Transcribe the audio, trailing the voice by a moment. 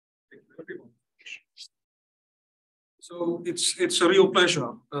everyone. So it's a real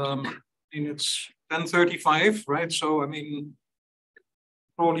pleasure. And it's 10:35, right? So I mean,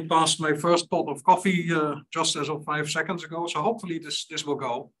 probably passed my first pot of coffee just as of 5 seconds ago. So hopefully this will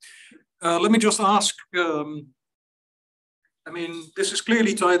go. Let me just ask. I mean, this is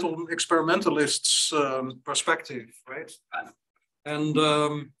clearly titled Experimentalists' Perspective, right? And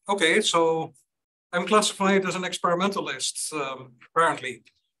okay, so I'm classified as an experimentalist, apparently.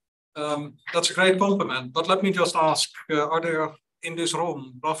 That's a great compliment, but let me just ask, are there in this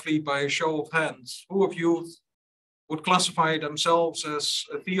room, roughly by a show of hands, who of you would classify themselves as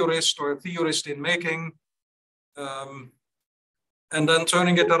a theorist or a theorist in making, and then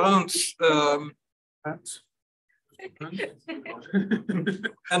turning it around?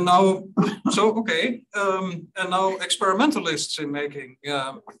 And now, so okay, and now experimentalists in making.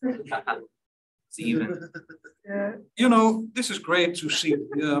 Even. You know, this is great to see.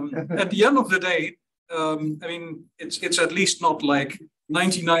 At the end of the day, I mean, it's at least not like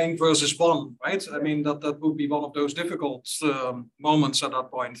 99 versus 1, right? I mean, that would be one of those difficult moments at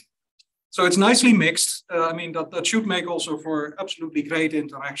that point. So it's nicely mixed. I mean, that should make also for absolutely great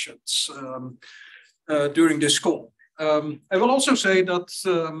interactions during this call. I will also say that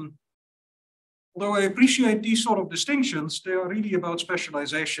although I appreciate these sort of distinctions, they are really about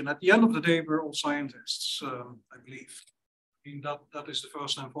specialization. At the end of the day, we're all scientists, I believe. I mean, that is the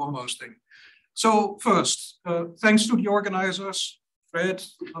first and foremost thing. So first, thanks to the organizers, Fred,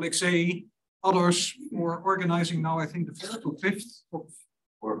 Alexei, others for organizing now, I think the 4th or 5th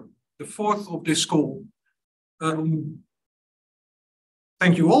or the 4th of this call.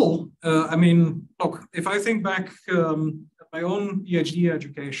 Thank you all. I mean, look, if I think back at my own PhD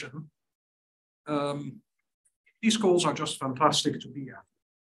education, these calls are just fantastic to be at.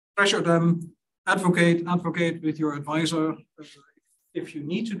 Pressure them, advocate with your advisor if you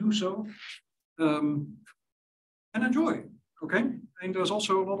need to do so, and enjoy, okay? And there's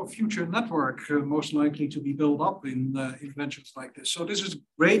also a lot of future network most likely to be built up in interventions like this. So this is a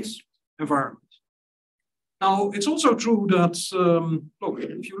great environment. Now, it's also true that, look,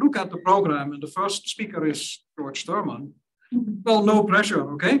 if you look at the program and the first speaker is Ernst Sichtermann, well, no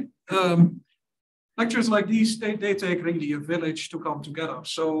pressure, okay? Lectures like these, they take really a village to come together.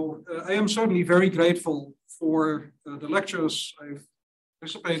 So I am certainly very grateful for the lectures I've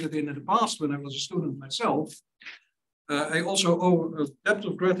participated in the past when I was a student myself. I also owe a debt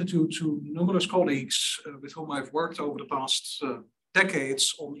of gratitude to numerous colleagues with whom I've worked over the past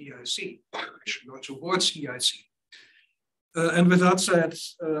decades on EIC. I should go towards EIC. And with that said,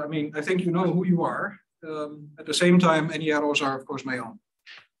 I mean, I think you know who you are. At the same time, any errors are, of course, my own.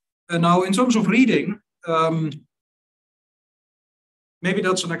 And now, in terms of reading, maybe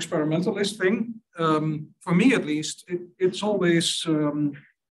that's an experimentalist thing. For me, at least, it's always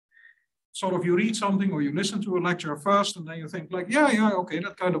sort of you read something or you listen to a lecture first, and then you think like, yeah, okay,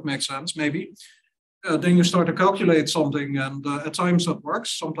 that kind of makes sense, maybe. Then you start to calculate something, and at times that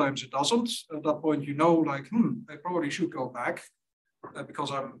works, sometimes it doesn't. At that point, you know, like, I probably should go back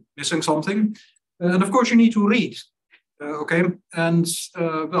because I'm missing something. And of course, you need to read. Okay, and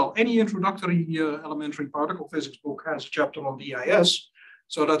well, any introductory elementary particle physics book has a chapter on DIS,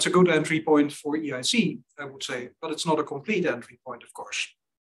 so that's a good entry point for EIC, I would say, but it's not a complete entry point, of course.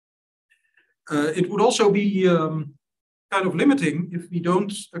 It would also be kind of limiting if we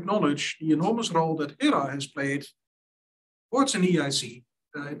don't acknowledge the enormous role that HERA has played towards an EIC.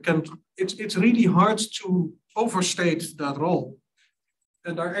 It's really hard to overstate that role.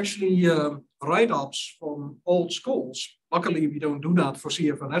 And there are actually write-ups from old schools. Luckily, we don't do that for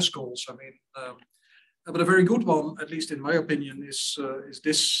CFNS schools. I mean, but a very good one, at least in my opinion, is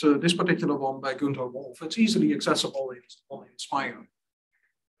this particular one by Gunther Wolf. It's easily accessible on Inspire,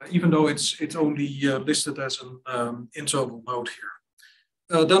 even though it's only listed as an internal note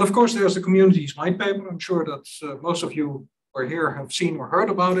here. Then, of course, there's the community's white paper. I'm sure that most of you who are here have seen or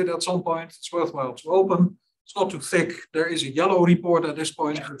heard about it at some point. It's worthwhile to open. It's not too thick. There is a yellow report at this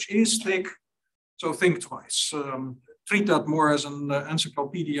point, which is thick. So think twice. Treat that more as an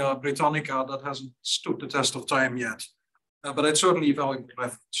Encyclopedia Britannica that hasn't stood the test of time yet. But it's certainly a valuable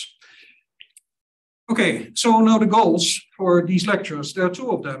reference. Okay, so now the goals for these lectures. There are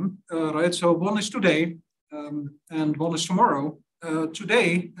 2 of them, right? So one is today and one is tomorrow.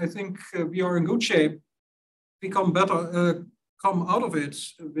 Today, I think we are in good shape. We come out of it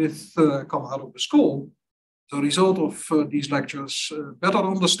with, come out of the school. The result of these lectures, better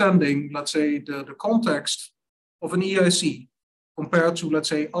understanding, let's say, the context of an EIC compared to, let's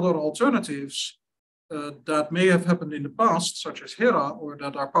say, other alternatives that may have happened in the past, such as HERA, or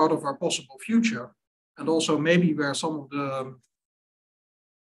that are part of our possible future, and also maybe where some of the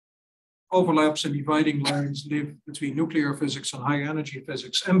overlaps and dividing lines live between nuclear physics and high energy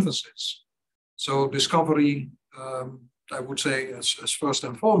physics emphasis. So discovery, I would say, as first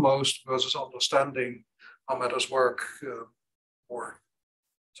and foremost, versus understanding how matters work more.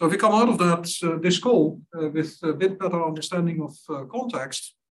 So if we come out of that this call with a bit better understanding of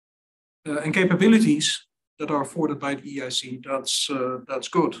context and capabilities that are afforded by the EIC, that's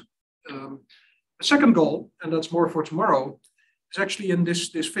good. The second goal, and that's more for tomorrow, is actually in this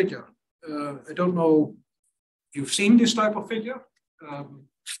figure. I don't know if you've seen this type of figure.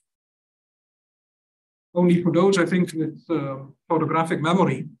 Only for those, I think, with photographic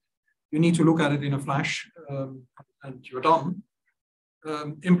memory, you need to look at it in a flash and you're done.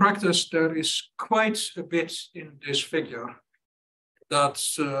 In practice, there is quite a bit in this figure that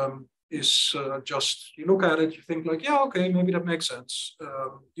is just, you look at it, you think like, yeah, okay, maybe that makes sense.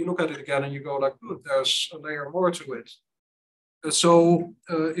 You look at it again and you go like, there's a layer more to it. So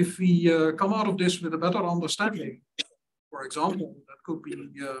if we come out of this with a better understanding, for example, that could be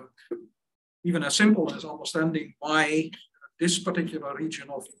even as simple as understanding why this particular region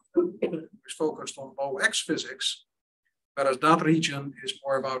of is focused on low X physics, whereas that region is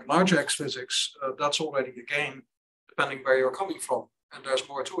more about large X physics. That's already a gain, depending where you're coming from. And there's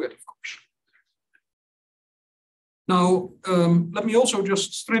more to it, of course. Now, let me also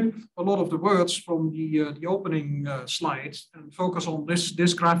just strip a lot of the words from the opening slide and focus on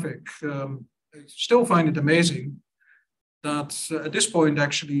this graphic. I still find it amazing that at this point,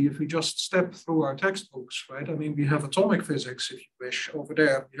 actually, if we just step through our textbooks, right? I mean, we have atomic physics, if you wish, over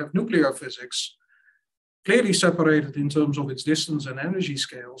there. We have nuclear physics, clearly separated in terms of its distance and energy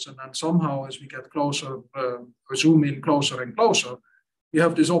scales. And then somehow, as we get closer, or zoom in closer and closer, we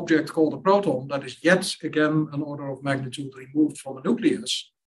have this object called a proton that is yet again an order of magnitude removed from a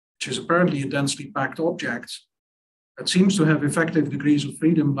nucleus, which is apparently a densely packed object that seems to have effective degrees of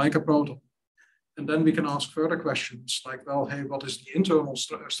freedom like a proton. And then we can ask further questions like, well, hey, what is the internal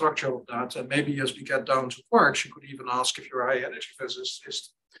structure of that? And maybe as we get down to quarks, you could even ask, if you're a high energy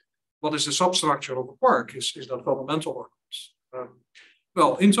physicist, what is the substructure of a quark? Is that fundamental or not?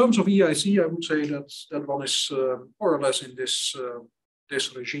 Well, in terms of EIC, I would say that that one is more or less in this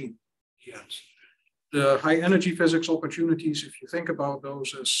regime. Yes. The high energy physics opportunities, if you think about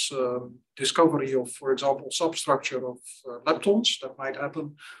those as discovery of, for example, substructure of leptons, that might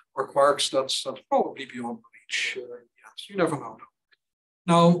happen, or quarks, that's probably beyond reach. Yes, you never know.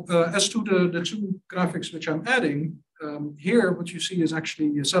 Now, as to the two graphics which I'm adding, here what you see is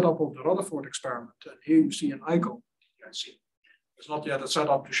actually a setup of the Rutherford experiment. And here you see an icon. There's not yet a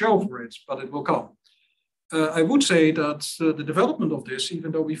setup to show for it, but it will come. I would say that the development of this,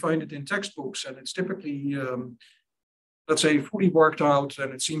 even though we find it in textbooks and it's typically, let's say, fully worked out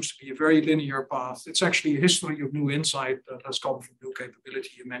and it seems to be a very linear path, it's actually a history of new insight that has come from new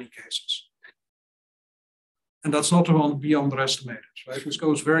capability in many cases. And that's not to be underestimated, right? This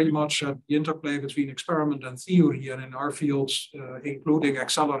goes very much at the interplay between experiment and theory, and in our fields, including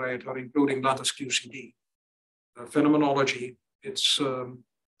accelerator, including lattice QCD. Phenomenology, it's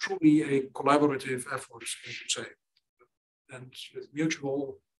truly a collaborative effort, I should say, and with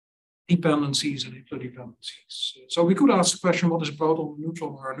mutual dependencies and interdependencies. So we could ask the question, what is a proton, a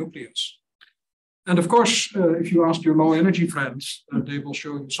neutron, or a nucleus? And of course, if you ask your low energy friends, they will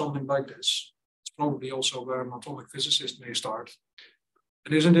show you something like this. It's probably also where an atomic physicist may start.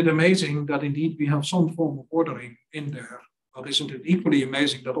 And isn't it amazing that indeed we have some form of ordering in there? But isn't it equally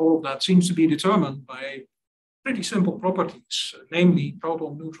amazing that all of that seems to be determined by pretty simple properties, namely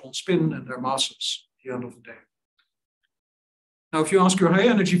proton, neutron spin and their masses at the end of the day. Now, if you ask your high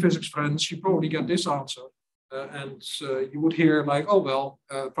energy physics friends, you probably get this answer. And you would hear like, oh, well,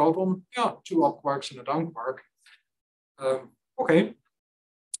 proton, yeah, 2 up quarks and a down quark. Okay,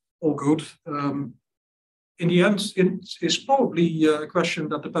 all good. In the end, it is probably a question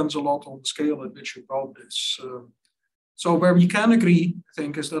that depends a lot on the scale at which you probe this. So where we can agree, I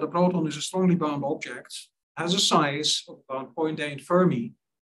think, is that a proton is a strongly bound object, has a size of about 0.8 Fermi. You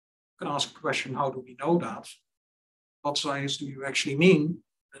can ask a question, how do we know that? What size do you actually mean?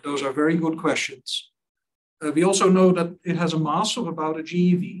 And those are very good questions. We also know that it has a mass of about a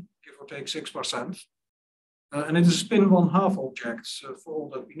GeV, give or take 6%. And it is a spin 1/2 object for all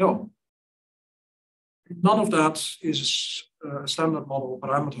that we know. None of that is a standard model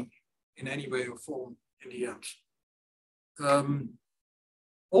parameter in any way or form in the end.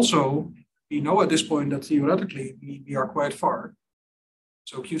 Also, we know at this point that theoretically we are quite far.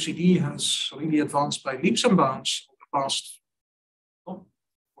 So QCD has really advanced by leaps and bounds over the past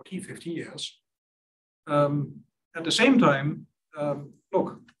 40, 50 years. At the same time,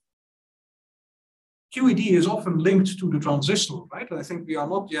 look, QED is often linked to the transistor, right? I think we are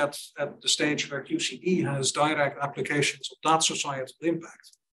not yet at the stage where QCD has direct applications of that societal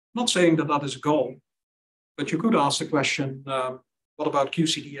impact. I'm not saying that that is a goal, but you could ask the question, what about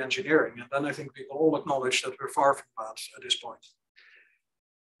QCD engineering? And then I think we will all acknowledge that we're far from that at this point.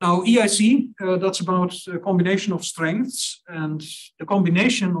 Now, EIC, that's about a combination of strengths, and the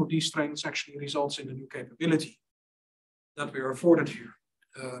combination of these strengths actually results in a new capability that we are afforded here.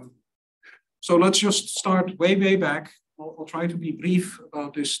 So let's just start way back. I'll try to be brief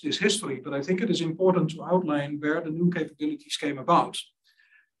about this history, but I think it is important to outline where the new capabilities came about.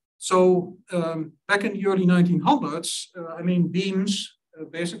 So back in the early 1900s, beams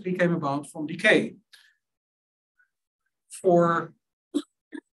basically came about from decay. For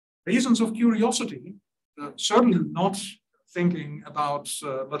reasons of curiosity, certainly not thinking about,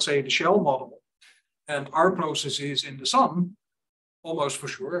 let's say, the shell model and our processes in the sun, almost for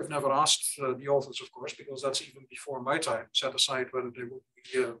sure. I've never asked the authors, of course, because that's even before my time, set aside whether they would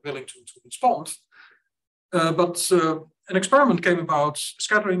be willing to respond. But an experiment came about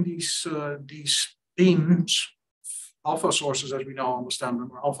scattering these beams, alpha sources as we now understand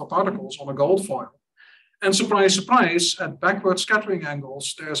them, or alpha particles on a gold foil. And surprise, surprise, at backward scattering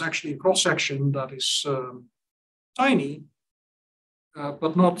angles, there's actually a cross-section that is tiny,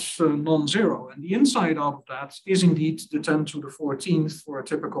 but not non-zero. And the inside of that is indeed the 10 to the 14th for a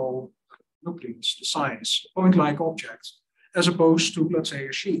typical nucleus, the size, a point-like object, as opposed to, let's say,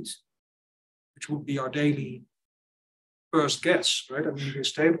 a sheet, which would be our daily first guess, right? I mean,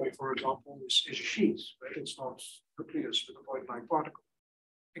 this table, for example, is a sheet, right? It's not nucleus with a point-like particle.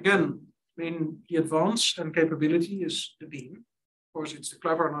 Again, I mean, the advance and capability is the beam. Of course, it's the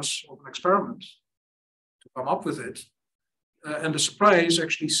cleverness of an experiment to come up with it. And the surprise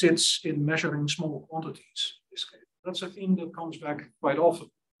actually sits in measuring small quantities. In this case. That's a theme that comes back quite often.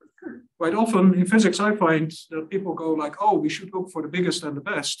 Quite often in physics, I find that people go like, oh, we should look for the biggest and the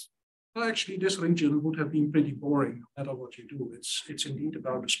best. Well, actually, this region would have been pretty boring, no matter what you do. It's indeed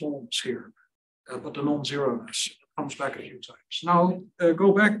about the smallness here, but the non-zero-ness comes back a few times. Now,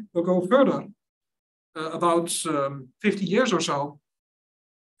 go further, about 50 years or so,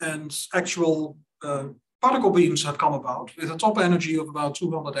 and actual particle beams had come about with a top energy of about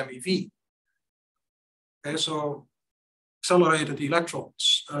 200 MeV. Okay, so accelerated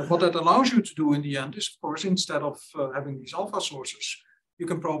electrons. What that allows you to do in the end is, of course, instead of having these alpha sources, you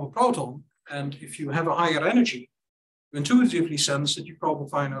can probe a proton. And if you have a higher energy, you intuitively sense that you probe a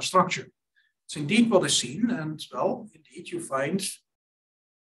finer structure. It's indeed what is seen. And well, indeed, you find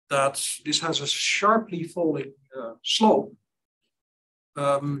that this has a sharply falling slope.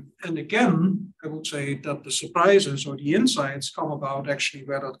 And again, I would say that the surprises or the insights come about actually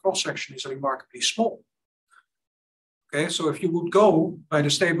where that cross-section is remarkably small. Okay, so if you would go by the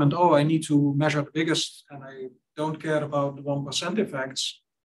statement, oh, I need to measure the biggest and I don't care about the 1% effects,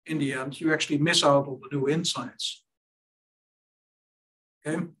 in the end, you actually miss out on the new insights.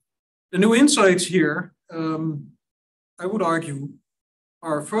 Okay, the new insights here, I would argue,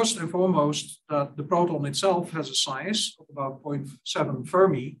 are first and foremost that the proton itself has a size of about 0.7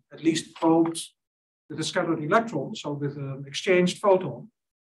 Fermi, at least probed with a scattered electron, so with an exchanged photon,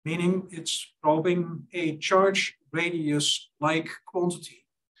 meaning it's probing a charge radius-like quantity.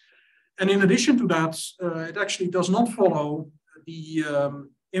 And in addition to that, it actually does not follow the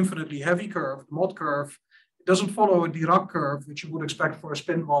infinitely heavy curve, the Mott curve. It doesn't follow a Dirac curve, which you would expect for a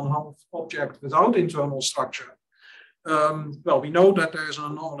spin-1/2 object without internal structure. Well, we know that there is an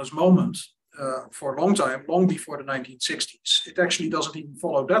anomalous moment for a long time, long before the 1960s. It actually doesn't even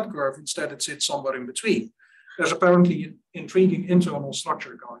follow that curve. Instead, it sits somewhere in between. There's apparently an intriguing internal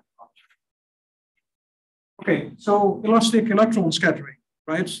structure going on. Okay, so elastic electron scattering,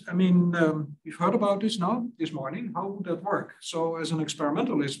 right? I mean, we've heard about this now, this morning. How would that work? So as an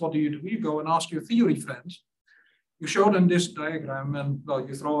experimentalist, what do? You go and ask your theory friends. You show them this diagram and, well,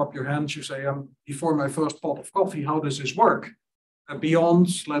 you throw up your hands, you say, before my first pot of coffee, how does this work? Beyond,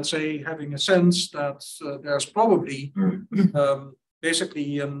 let's say, having a sense that there's probably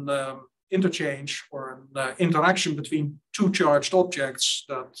basically an interchange or an interaction between two charged objects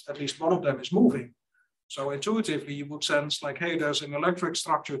that at least one of them is moving. So intuitively, you would sense like, hey, there's an electric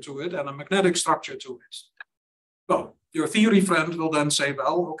structure to it and a magnetic structure to it. Well, your theory friend will then say,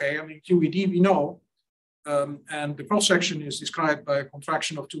 well, okay, I mean, QED we know. And the cross-section is described by a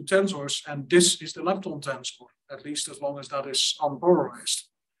contraction of two tensors, and this is the lepton tensor, at least as long as that is unpolarized.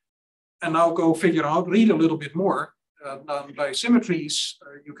 And now go figure out, read a little bit more. By symmetries,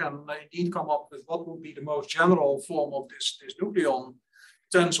 you can indeed come up with what would be the most general form of this nucleon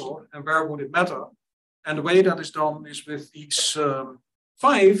tensor, and where would it matter? And the way that is done is with these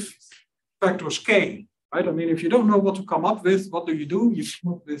 5 factors K, right? I mean, if you don't know what to come up with, what do? You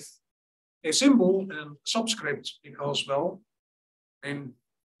come up with a symbol and subscript because, well, I mean,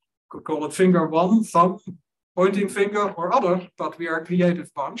 could call it finger one, thumb, pointing finger, or other, but we are a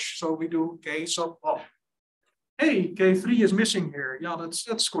creative bunch, so we do K sub 1. Hey, K3 is missing here. Yeah,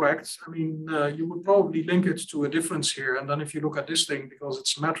 that's correct. I mean, you would probably link it to a difference here, and then if you look at this thing, because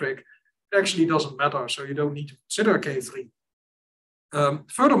it's symmetric, it actually doesn't matter, so you don't need to consider K3.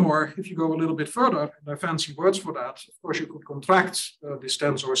 Furthermore, if you go a little bit further, and there are fancy words for that, of course you could contract this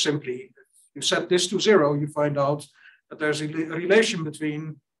tensor simply. If you set this to 0, you find out that there's a relation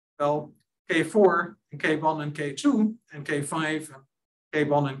between, well, K4 and K1 and K2, and K5 and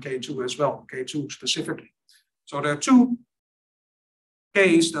K1 and K2 as well, K2 specifically. So there are two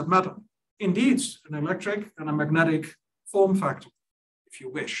Ks that matter. Indeed, an electric and a magnetic form factor, if you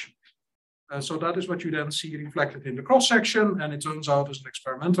wish. So that is what you then see reflected in the cross-section, and it turns out as an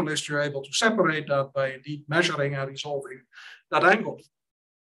experimentalist, you're able to separate that by indeed measuring and resolving that angle.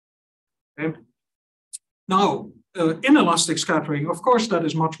 Okay. Now, inelastic scattering, of course, that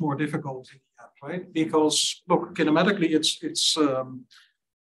is much more difficult in the end, right? Because, look, kinematically, it's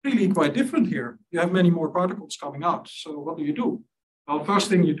really quite different here. You have many more particles coming out. So what do? Well, first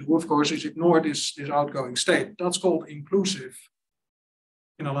thing you do, of course, is ignore this outgoing state. That's called inclusive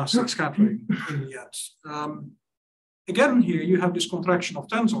inelastic scattering in the end. Again, here you have this contraction of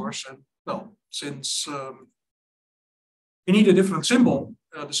tensors, and well, since we need a different symbol,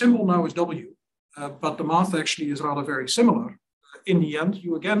 the symbol now is W, but the math actually is rather very similar. In the end,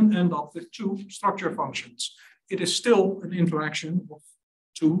 you again end up with two structure functions. It is still an interaction of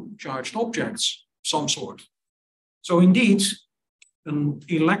two charged objects of some sort. So indeed, an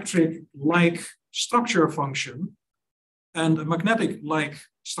electric-like structure function and a magnetic-like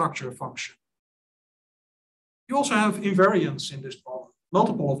structure function. You also have invariants in this problem,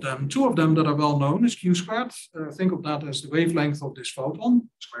 multiple of them. Two of them that are well known is Q squared. Think of that as the wavelength of this photon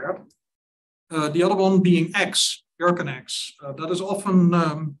squared. The other one being X, Birken X. That is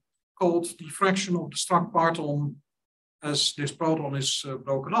often called the fraction of the struck parton as this proton is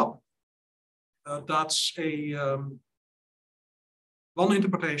broken up. That's a one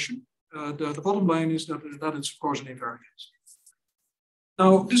interpretation. The bottom line is that it's of course an invariant.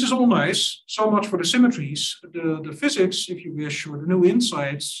 Now, this is all nice, so much for the symmetries. The physics, if you wish, or the new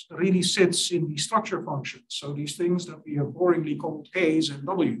insights really sits in the structure functions. So these things that we have boringly called K's and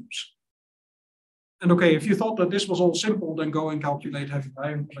W's. And okay, if you thought that this was all simple, then go and calculate heavy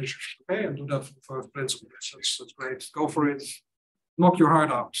ion collisions, okay, and do that for the first principle. That's great. Go for it. Knock your heart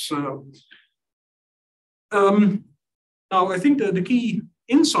out. So, now, I think the key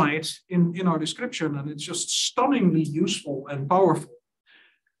insight in our description, and it's just stunningly useful and powerful,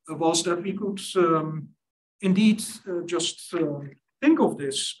 was that we could indeed just think of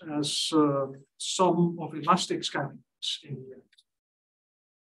this as some of elastic scatterings in the end.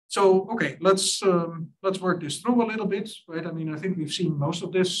 So, okay, let's work this through a little bit, right? I mean, I think we've seen most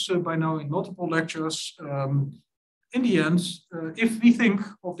of this by now in multiple lectures. In the end, if we think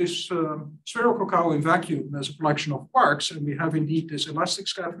of this spherical cow in vacuum as a collection of quarks, and we have indeed this elastic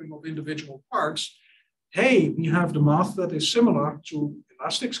scattering of individual quarks, hey, we have the math that is similar to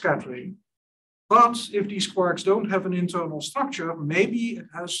elastic scattering. But if these quarks don't have an internal structure, maybe it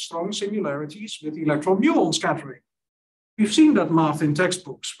has strong similarities with electron-muon scattering. We've seen that math in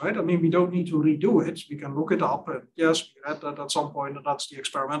textbooks, right? I mean, we don't need to redo it. We can look it up. And yes, we read that at some point, and that's the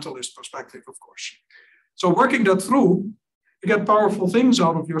experimentalist perspective, of course. So working that through, you get powerful things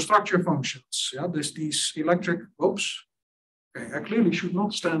out of your structure functions. Yeah, these electric, oops. Okay, I clearly should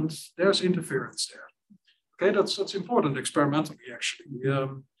not stand. There's interference there. Okay, that's important experimentally, actually.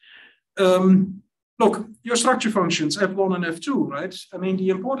 Look, your structure functions, F1 and F2, right? I mean, the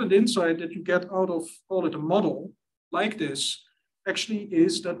important insight that you get out of, call it a model like this, actually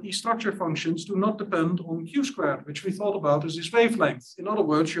is that these structure functions do not depend on Q squared, which we thought about as this wavelength. In other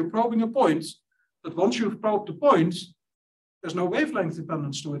words, you're probing a point, but once you've probed the point, there's no wavelength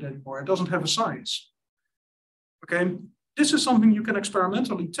dependence to it anymore. It doesn't have a size. Okay, this is something you can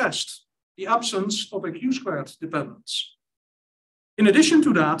experimentally test, the absence of a Q squared dependence. In addition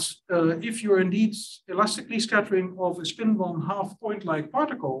to that, if you're indeed elastically scattering of a spin 1/2 point-like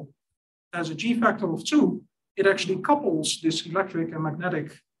particle as a G factor of 2, it actually couples this electric and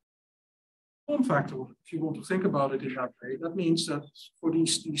magnetic form factor, if you want to think about it in that way. That means that for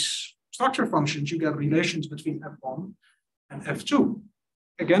these structure functions, you get relations between F1 and F2.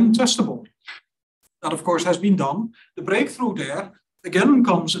 Again, testable. That, of course, has been done. The breakthrough there, again,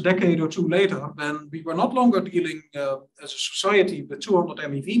 comes a decade or two later, when we were not longer dealing as a society with 200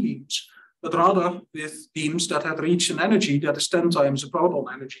 MeV beams, but rather with beams that had reached an energy that is 10 times the proton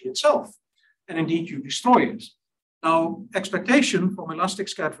energy itself. and indeed you destroy it. Now, expectation from elastic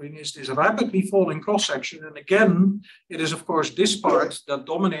scattering is this rapidly falling cross-section, and again, it is of course this part that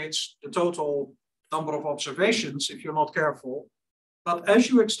dominates the total number of observations if you're not careful. But as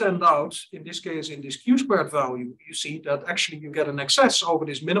you extend out, in this case, in this Q-squared value, you see that actually you get an excess over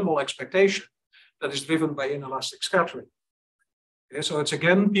this minimal expectation that is driven by inelastic scattering. Okay, so it's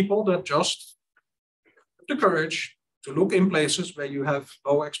again people that just have the courage to look in places where you have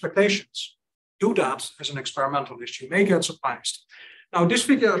low expectations. Do that as an experimentalist. You may get surprised. Now, this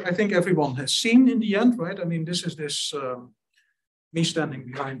figure, I think everyone has seen in the end, right? I mean, this is this, me standing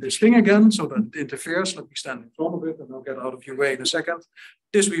behind this thing again, so that it interferes. Let me stand in front of it, and I'll get out of your way in a second.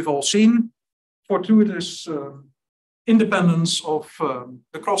 This we've all seen. Fortuitous independence of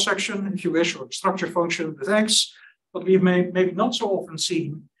the cross-section, if you wish, or the structure function with X. What we've maybe not so often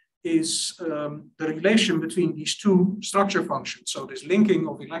seen is the relation between these two structure functions. So this linking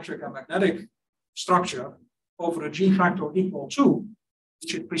of electric and magnetic structure over a G factor equal to,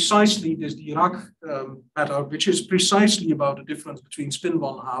 which is precisely this Dirac matter, which is precisely about the difference between spin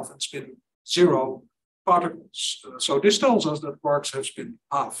 1/2 and spin 0 particles. So this tells us that quarks have spin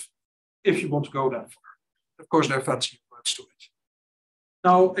 1/2, if you want to go that far. Of course, there are fancy words to it.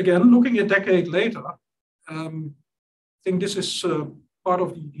 Now, again, looking a decade later, I think this is part of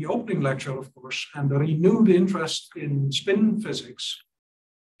the opening lecture, of course, and the renewed interest in spin physics.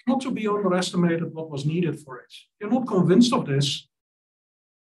 Not to be underestimated what was needed for it. If you're not convinced of this,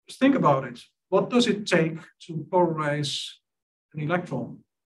 just think about it. What does it take to polarize an electron?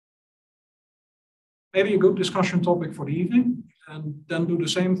 Maybe a good discussion topic for the evening, and then do the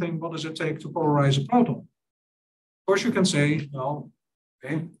same thing. What does it take to polarize a proton? Of course, you can say, well,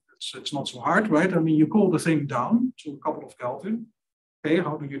 okay, it's not so hard, right? I mean, you cool the thing down to a couple of Kelvin. Okay,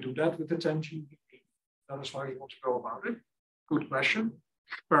 how do you do that with the 10 GeV? That is how you want to go about it. Good question,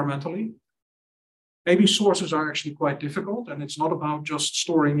 experimentally. Maybe sources are actually quite difficult, and it's not about just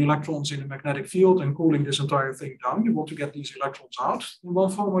storing electrons in a magnetic field and cooling this entire thing down. You want to get these electrons out in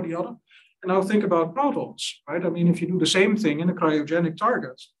one form or the other. And now think about protons, right? I mean, if you do the same thing in a cryogenic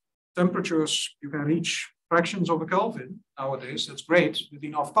target, temperatures, you can reach fractions of a Kelvin nowadays. That's great with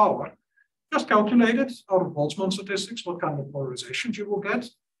enough power. Just calculate it out of Boltzmann statistics, what kind of polarizations you will get,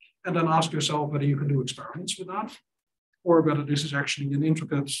 and then ask yourself whether you can do experiments with that, or whether this is actually an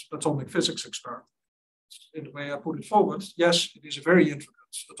intricate atomic physics experiment. In the way I put it forward, yes, it is a very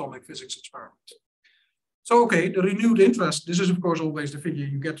intricate atomic physics experiment. So, okay, the renewed interest, this is of course always the figure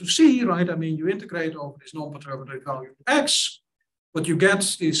you get to see, right? I mean, you integrate over this non-perturbative value X. What you get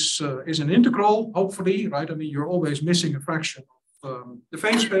is an integral, hopefully, right? I mean, you're always missing a fraction of the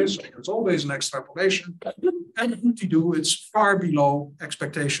phase space, so there's always an extrapolation. And what you do, it's far below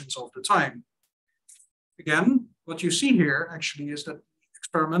expectations of the time. Again, what you see here actually is that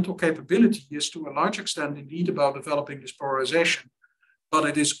experimental capability is to a large extent indeed about developing this polarization, but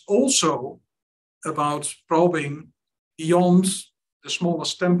it is also about probing beyond the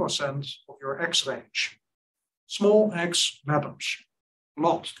smallest 10% of your X range. Small X matters a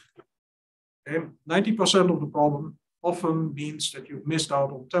lot. Okay? 90% of the problem often means that you've missed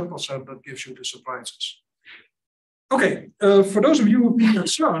out on 10% that gives you the surprises. Okay, for those of you who've been at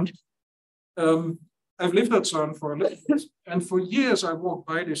CERN, I've lived at CERN for a little bit, and for years I walked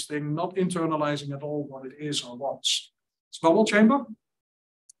by this thing, not internalizing at all what it is or wants. It's a bubble chamber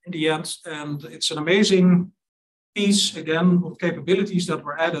in the end, and it's an amazing piece, again, of capabilities that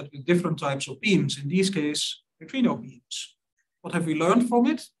were added with different types of beams, in this case, neutrino beams. What have we learned from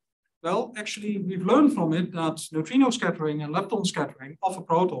it? Well, actually, we've learned from it that neutrino scattering and lepton scattering of a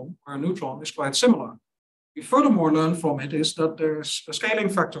proton or a neutron is quite similar. We furthermore learned from it is that there's a scaling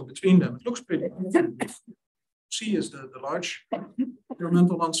factor between them. It looks pretty good. C is the large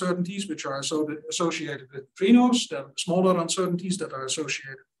experimental uncertainties, which are associated with neutrinos, then smaller uncertainties that are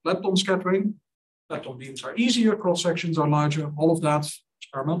associated with lepton scattering. Lepton beams are easier, cross-sections are larger, all of that.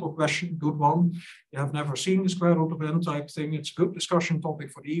 Experimental question, good one. You have never seen the square root of n type thing. It's a good discussion topic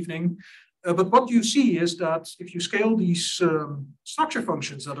for the evening. But what you see is that if you scale these structure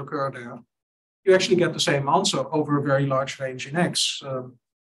functions that occur there, you actually get the same answer over a very large range in X.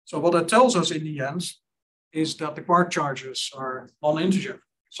 So what that tells us in the end is that the quark charges are non-integer,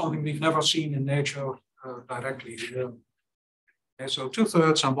 something we've never seen in nature directly. Okay, so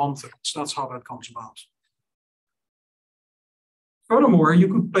 2/3 and 1/3, that's how that comes about. Furthermore, you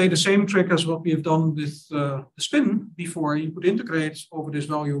could play the same trick as what we have done with the spin before. You could integrate over this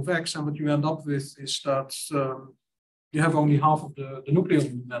value of X, and what you end up with is that you have only half of the nuclear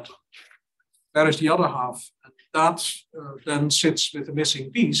momentum. There is the other half, and that then sits with the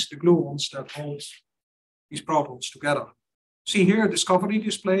missing piece, the gluons that hold these protons together. See here a discovery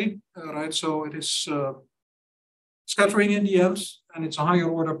display, right? So it is scattering in the end, and it's a higher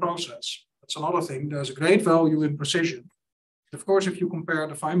order process. That's another thing. There's a great value in precision. Of course, if you compare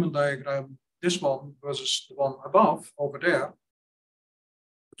the Feynman diagram, this one versus the one above over there,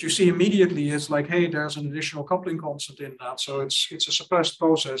 what you see immediately is like, hey, there's an additional coupling constant in that. So it's a suppressed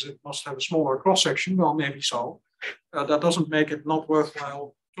process. It must have a smaller cross-section. Well, maybe so. That doesn't make it not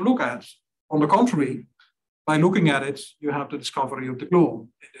worthwhile to look at. On the contrary, by looking at it, you have the discovery of the gluon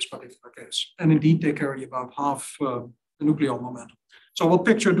in this particular case. And indeed, they carry about half the nucleon momentum. So what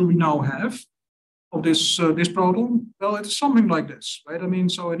picture do we now have of this proton? Well, it's something like this, right? I mean,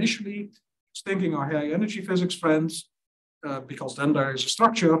 so initially, it's thinking our high energy physics friends, because then there is a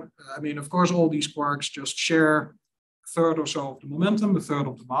structure. I mean, of course, all these quarks just share a third or so of the momentum, a third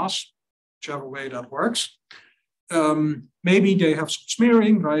of the mass, whichever way that works. Maybe they have some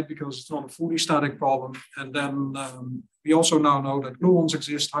smearing, right? Because it's not a fully static problem. And then we also now know that gluons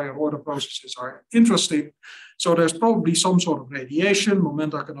exist, higher order processes are interesting. So there's probably some sort of radiation.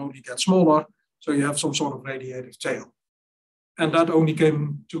 Momenta can only get smaller. So you have some sort of radiative tail. And that only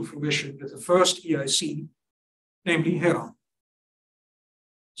came to fruition with the first EIC, namely Hera.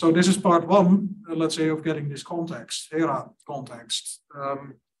 So this is part one, let's say, of getting this context, Hera context.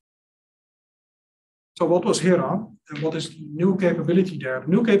 So what was Hera and what is the new capability there? The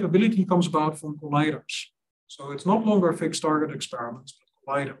new capability comes about from colliders. So it's no longer fixed target experiments, but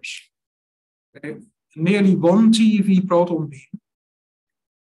colliders. Okay. Nearly 1 TeV proton beam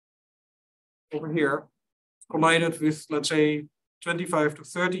over here collided with, let's say, 25 to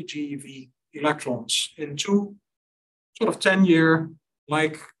 30 GeV electrons in 2 sort of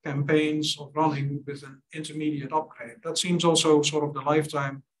 10-year-like campaigns of running with an intermediate upgrade. That seems also sort of the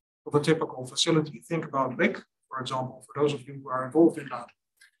lifetime of a typical facility. Think about RIC, for example, for those of you who are involved in that.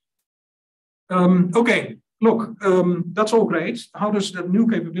 Okay, look, that's all great. How does that new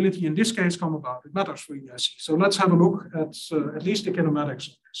capability in this case come about? It matters for EIC. So let's have a look at least the kinematics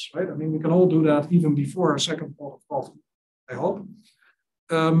of this, right? I mean, we can all do that even before our second pot of coffee, I hope.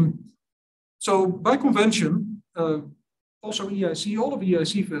 So by convention, also EIC, all of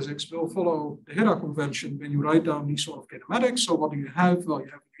EIC physics will follow the Hera convention when you write down these sort of kinematics. So what do you have? Well,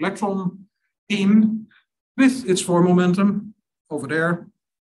 you have an electron beam with its 4 momentum over there.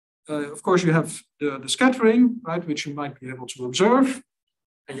 Of course, you have the scattering, right, which you might be able to observe.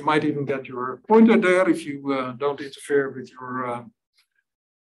 And you might even get your pointer there if you don't interfere with your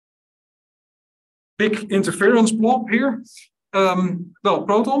big interference blob here. Well,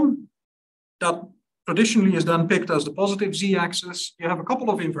 proton, that traditionally is then picked as the positive z-axis. You have a couple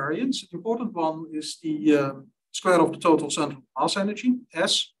of invariants. The important one is the square of the total central mass energy,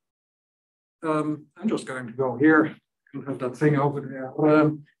 S. I'm just going to go here and have that thing over there.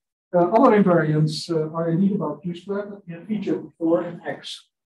 Other invariants are indeed about Q squared that we have featured before in X.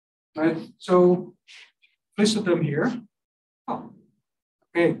 Right? So listed them here. Oh,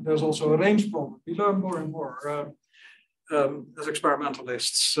 okay, there's also a range problem. We learn more and more as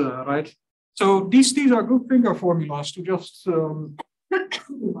experimentalists, right? So these are good finger formulas to just keep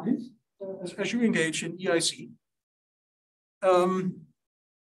in mind as you engage in EIC.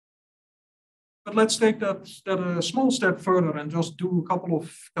 But let's take that a small step further and just do a couple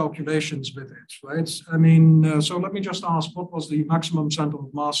of calculations with it, right? I mean, so let me just ask, what was the maximum central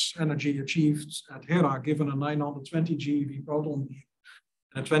mass energy achieved at Hera given a 920 GeV proton beam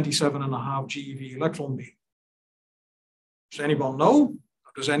and a 27.5 GeV electron beam? Does anyone know?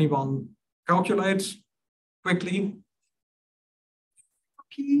 Does anyone calculate quickly?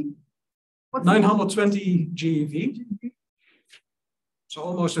 Okay. 920 GeV. So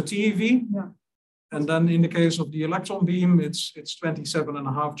almost a TeV. Yeah. And then in the case of the electron beam, it's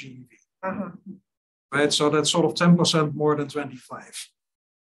 27.5 GeV. Right, so that's sort of 10% more than 25.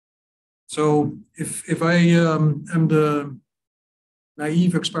 So if I am the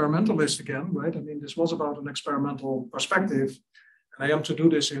naive experimentalist again, right? I mean, this was about an experimental perspective, and I am to do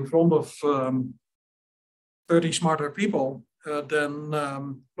this in front of 30 smarter people. Then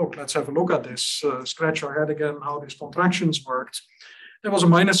look, let's have a look at this. Scratch our head again, how these contractions worked. There was a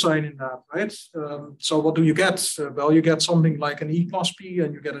minus sign in that, right? So what do you get? Well, you get something like an E plus P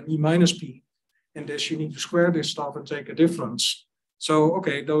and you get an E minus P. In this, you need to square this stuff and take a difference. So,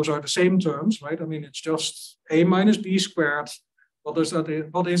 okay, those are the same terms, right? I mean, it's just A minus B squared. What is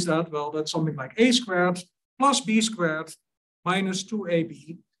that? Well, that's something like A squared plus B squared minus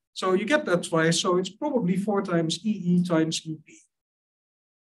 2AB. So you get that twice. So it's probably 4 times EE times EP.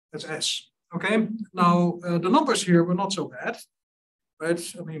 That's S, okay? Now, the numbers here were not so bad.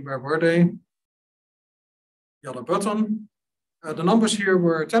 Right? I mean, where were they? The other button. The numbers here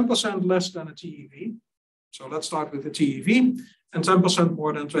were 10% less than a TeV. So let's start with the TeV, and 10%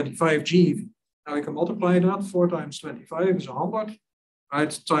 more than 25 GeV. Now you can multiply that. 4 times 25 is 100,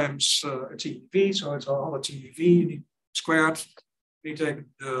 right? Times a TeV, so it's 100 TeV squared. We take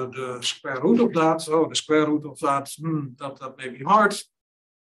the square root of that. So the square root of that, that may be hard.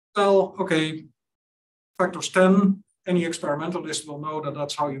 Well, okay, factors 10. Any experimentalist will know that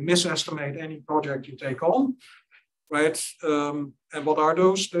that's how you misestimate any project you take on, right? And what are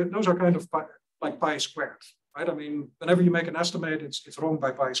those? Those are kind of like pi squared, right? I mean, whenever you make an estimate, it's wrong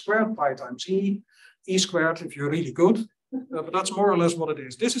by pi squared, pi times e squared if you're really good. But that's more or less what it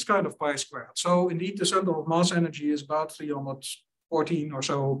is. This is kind of pi squared. So indeed, the center of mass energy is about 314 or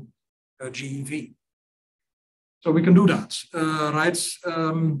so GeV. So we can do that, right?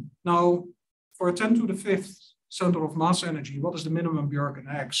 Now, for a 10 to the 5th center of mass energy, what is the minimum Bjork and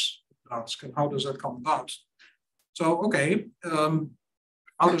X? Ask, and how does that come about? So, okay,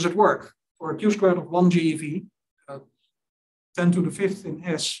 how does it work? For a Q squared of 1 GeV, 10 to the 5th in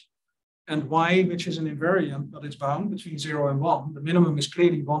S, and Y, which is an invariant, but it's bound between 0 and 1, the minimum is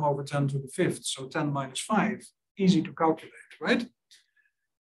clearly 1 over 10 to the 5th, so 10 minus 5, easy to calculate, right?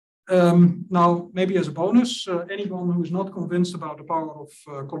 Now, maybe as a bonus, anyone who is not convinced about the power of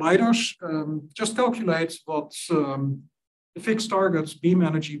colliders, just calculate what the fixed target beam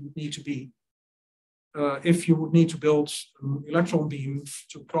energy would need to be if you would need to build an electron beam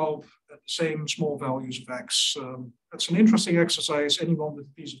to probe at the same small values of X. That's an interesting exercise. Anyone with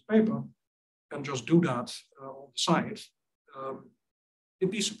a piece of paper can just do that on the side.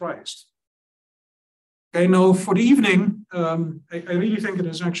 You'd be surprised. Okay, now for the evening, I really think it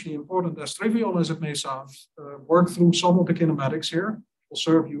is actually important, as trivial as it may sound, work through some of the kinematics here. It will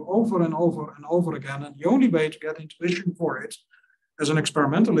serve you over and over and over again. And the only way to get intuition for it, as an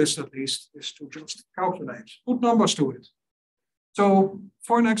experimentalist at least, is to just calculate, put numbers to it. So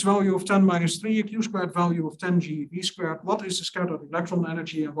for an X value of 10 minus 3, a Q squared value of 10 GeV squared, what is the scattered electron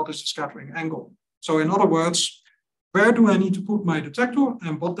energy and what is the scattering angle? So in other words, where do I need to put my detector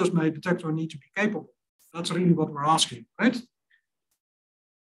and what does my detector need to be capable? That's really what we're asking, right?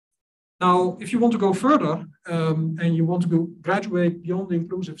 Now, if you want to go further and you want to graduate beyond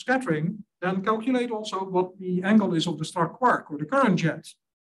inclusive scattering, then calculate also what the angle is of the star quark or the current jet.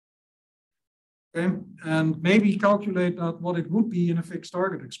 Okay, and maybe calculate that what it would be in a fixed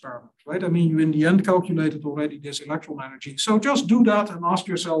target experiment, right? I mean, you in the end calculated already this electron energy. So just do that and ask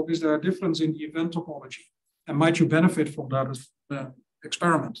yourself, is there a difference in the event topology? And might you benefit from that as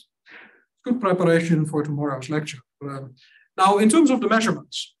experiment? Good preparation for tomorrow's lecture. Now, in terms of the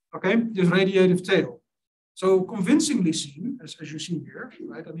measurements, okay, this radiative tail. So convincingly seen, as you see here,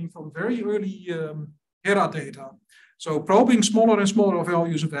 right? I mean, from very early HERA data. So probing smaller and smaller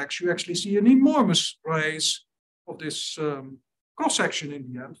values of X, you actually see an enormous rise of this cross-section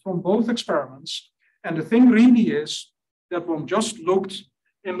in the end from both experiments. And the thing really is that one just looked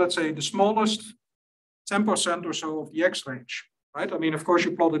in, let's say, the smallest 10% or so of the X range. Right? I mean, of course,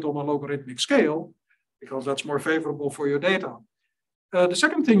 you plot it on a logarithmic scale because that's more favorable for your data. The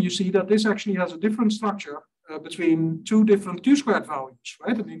second thing you see that this actually has a different structure between two different Q squared values,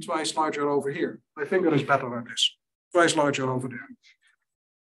 right? I mean, twice larger over here. My finger is better than this. Twice larger over there.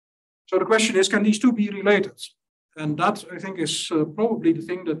 So the question is, can these two be related? And that, I think, is probably the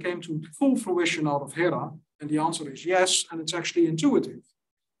thing that came to full fruition out of HERA. And the answer is yes, and it's actually intuitive.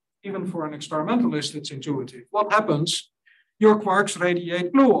 Even for an experimentalist, it's intuitive. What happens? Your quarks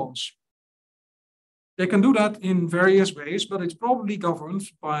radiate gluons. They can do that in various ways, but it's probably governed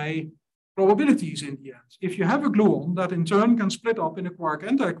by probabilities in the end. If you have a gluon that in turn can split up in a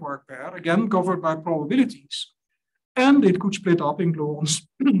quark-anti-quark pair, again governed by probabilities, and it could split up in gluons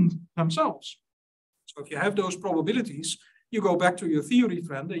themselves. So if you have those probabilities, you go back to your theory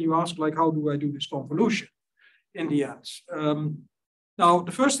friend and you ask, like, how do I do this convolution in the end? Now,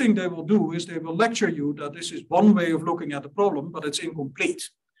 the first thing they will do is they will lecture you that this is one way of looking at the problem, but it's incomplete.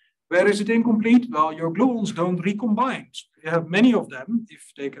 Where is it incomplete? Well, your gluons don't recombine. You have many of them.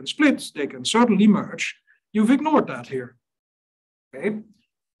 If they can split, they can certainly merge. You've ignored that here. Okay.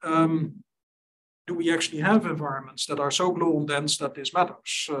 Do we actually have environments that are so gluon dense that this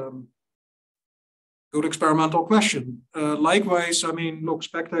matters? Good experimental question. Likewise, I mean, look,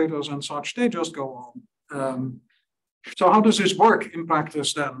 spectators and such, they just go on. So how does this work in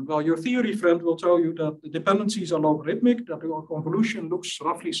practice then? Well, your theory friend will tell you that the dependencies are logarithmic, that the convolution looks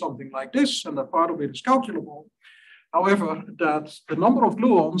roughly something like this, and that part of it is calculable. However, that the number of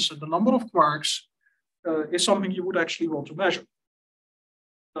gluons and the number of quarks is something you would actually want to measure.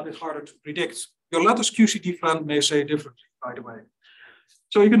 That is harder to predict. Your lattice QCD friend may say differently, by the way.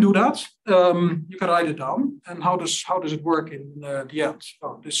 So you can do that. You can write it down. And how does it work in the end?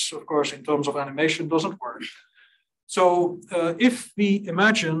 Well, this, of course, in terms of animation, doesn't work. So if we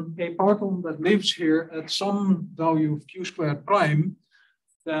imagine a particle that lives here at some value of q squared prime,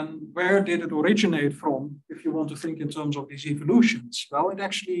 then where did it originate from, if you want to think in terms of these evolutions? Well, it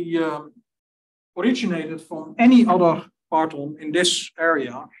actually originated from any other particle in this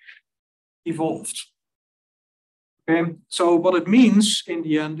area evolved. Okay, so what it means in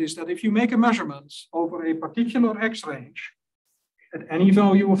the end is that if you make a measurement over a particular x range at any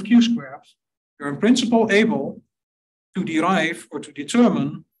value of q squared, you're in principle able to derive or to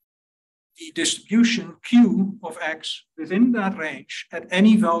determine the distribution q of x within that range at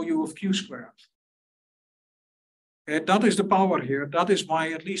any value of q squared. Okay, that is the power here. That is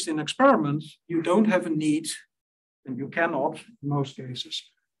why, at least in experiments, you don't have a need, and you cannot in most cases,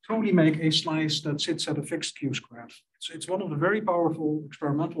 truly make a slice that sits at a fixed q squared. So it's one of the very powerful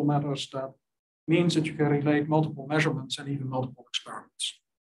experimental methods that means that you can relate multiple measurements and even multiple experiments.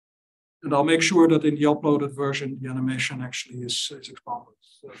 And I'll make sure that in the uploaded version, the animation actually is expanded.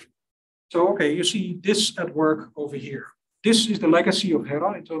 So, okay, you see this at work over here. This is the legacy of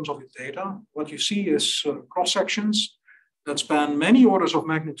Hera in terms of its data. What you see is cross-sections that span many orders of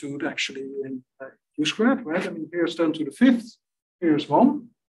magnitude actually in q squared, right? I mean, here's 10 to the 5th, here's 1.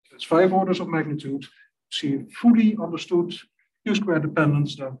 It's 5 orders of magnitude. You see fully understood q squared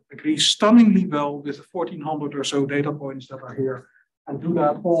dependence that agrees stunningly well with the 1400 or so data points that are here, and do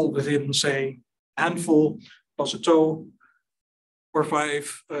that all within, say, a handful plus a toe or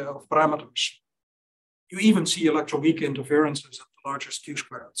 5 of parameters. You even see electroweak interferences at the largest q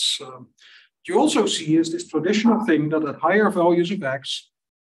squareds. You also see is this traditional thing that at higher values of x,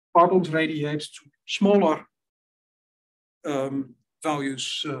 particles radiate to smaller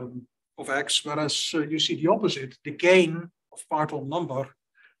values of x, whereas you see the opposite, the gain of particle number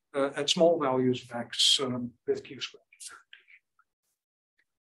at small values of x with q squared.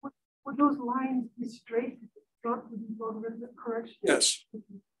 Would those lines be straight? Not with these logarithmic corrections? Yes.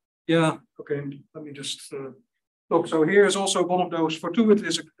 Yeah. Okay. Let me just look. So here is also one of those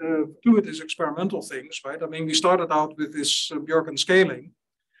fortuitous experimental things, right? I mean, we started out with this Bjorken scaling,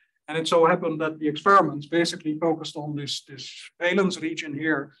 and it so happened that the experiments basically focused on this valence region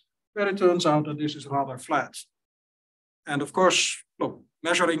here, where it turns out that this is rather flat. And of course, look,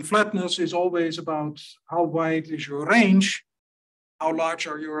 measuring flatness is always about how wide is your range, how large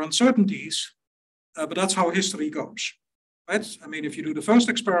are your uncertainties, but that's how history goes, right? I mean, if you do the first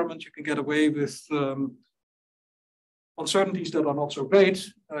experiment, you can get away with uncertainties that are not so great.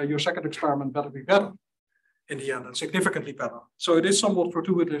 Your second experiment better be better in the end, and significantly better. So it is somewhat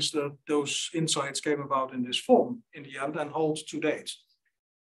fortuitous that those insights came about in this form in the end and hold to date.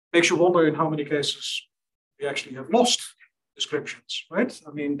 Makes you wonder in how many cases we actually have lost descriptions, right?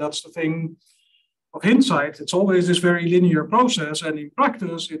 I mean, that's the thing of hindsight. It's always this very linear process, and in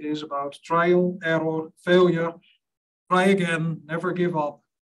practice, it is about trial, error, failure, try again, never give up,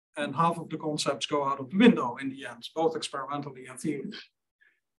 and half of the concepts go out of the window in the end, both experimentally and theory.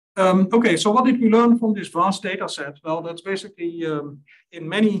 Okay, so what did we learn from this vast data set? Well, that's basically, in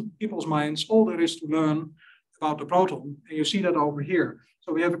many people's minds, all there is to learn about the proton, and you see that over here.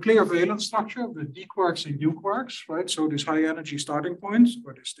 So we have a clear valence structure with d quarks and u quarks, right? So this high energy starting point,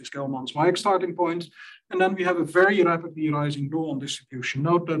 or this Gell-Mann-Zweig starting point, and then we have a very rapidly rising gluon distribution.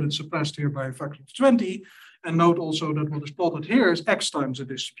 Note that it's suppressed here by a factor of 20, and note also that what is plotted here is x times the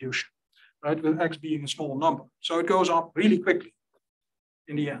distribution, right? With x being a small number. So it goes up really quickly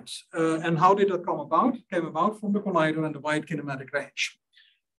in the end. And how did that come about? It came about from the collider and the wide kinematic range.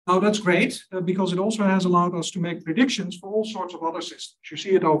 Now that's great because it also has allowed us to make predictions for all sorts of other systems. You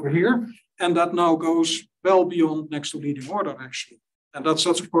see it over here, and that now goes well beyond next to leading order actually. And that's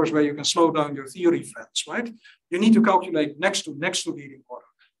of course where you can slow down your theory friends, right? You need to calculate next to leading order.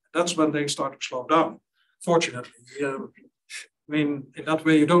 That's when they start to slow down. Fortunately, I mean, in that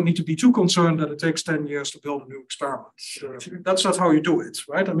way, you don't need to be too concerned that it takes 10 years to build a new experiment. That's not how you do it,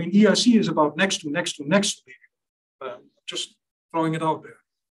 right? I mean, EIC is about next to leading. Just throwing it out there.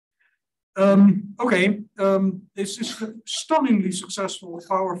 Okay, this is stunningly successful,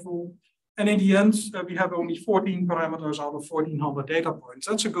 powerful, and in the end, we have only 14 parameters out of 1400 data points.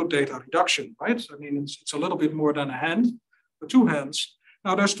 That's a good data reduction, right? I mean, it's a little bit more than a hand, or 2 hands.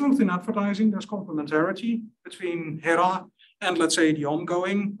 Now, there's truth in advertising. There's complementarity between Hera and, let's say, the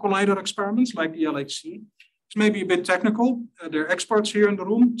ongoing collider experiments like the LHC. It's maybe a bit technical. There are experts here in the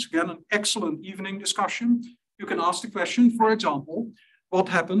room. It's, again, an excellent evening discussion. You can ask the question, for example, what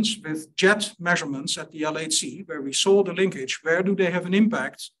happens with jet measurements at the LHC, where we saw the linkage? Where do they have an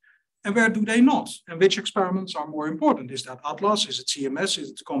impact and where do they not? And which experiments are more important? Is that ATLAS? Is it CMS?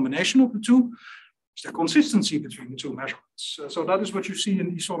 Is it a combination of the two? Is there consistency between the two measurements? So that is what you see in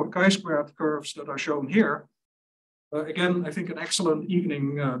these sort of chi-squared curves that are shown here. Again, I think an excellent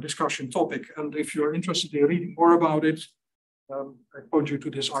evening discussion topic. And if you're interested in reading more about it, I point you to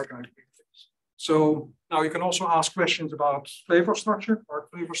this archive. So now you can also ask questions about flavor structure or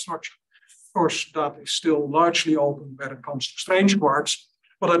flavor structure. Of course, that is still largely open when it comes to strange quarks.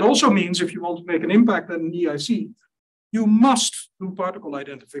 But that also means if you want to make an impact at an EIC, you must do particle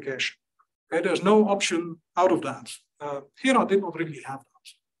identification. Okay, there's no option out of that. Hera did not really have that.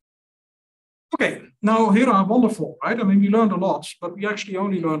 Okay, now Hera, wonderful, right? I mean, we learned a lot, but we actually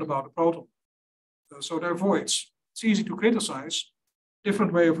only learned about the proton. So they're voids. It's easy to criticize.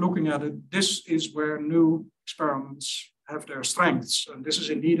 Different way of looking at it. This is where new experiments have their strengths. And this is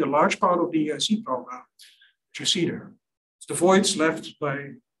indeed a large part of the EIC program, which you see there. It's the voids left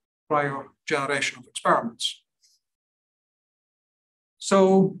by prior generation of experiments.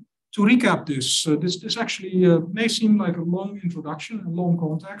 So to recap this, this actually may seem like a long introduction and long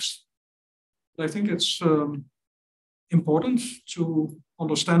context. But I think it's important to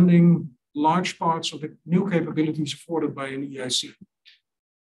understanding large parts of the new capabilities afforded by an EIC.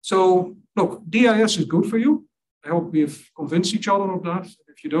 So look, DIS is good for you. I hope we've convinced each other of that.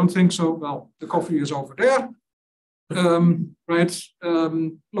 If you don't think so, well, the coffee is over there.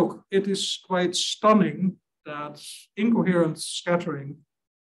 Look, it is quite stunning that incoherent scattering in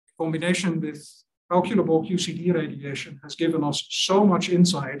combination with calculable QCD radiation has given us so much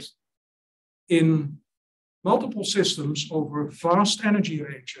insight in multiple systems over vast energy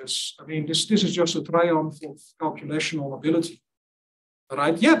ranges. I mean, this is just a triumph of calculational ability.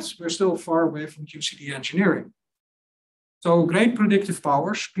 Right? Yet, we're still far away from QCD engineering. So great predictive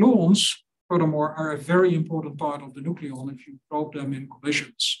powers. Gluons, furthermore, are a very important part of the nucleon if you probe them in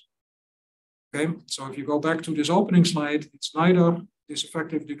collisions. Okay, so if you go back to this opening slide, it's neither this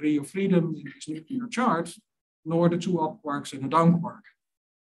effective degree of freedom in this nuclear chart, nor the two up quarks and a down quark.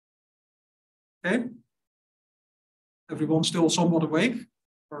 Okay, everyone still somewhat awake?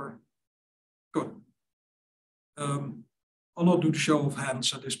 Or good. I'll not do the show of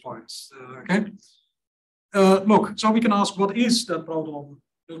hands at this point. Okay. Look, so we can ask, what is that proton,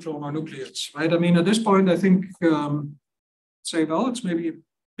 neutron, or nucleus, right? I mean, at this point, I think say, well, it's maybe a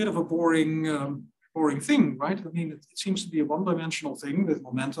bit of a boring thing, right? I mean, it seems to be a one-dimensional thing with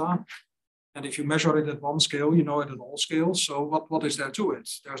momenta, and if you measure it at one scale, you know it at all scales. So what is there to it?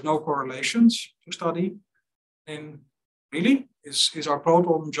 There's no correlations to study. And really, is our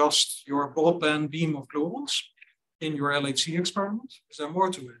proton just your broadband beam of gluons in your LHC experiment? Is there more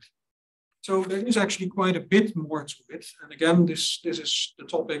to it? So there is actually quite a bit more to it. And again, this is the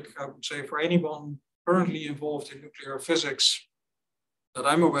topic, I would say, for anyone currently involved in nuclear physics that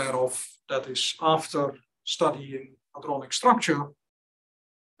I'm aware of, that is after studying hadronic structure.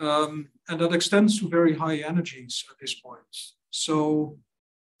 And that extends to very high energies at this point. So,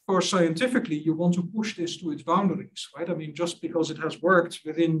 of course, scientifically, you want to push this to its boundaries, right? I mean, just because it has worked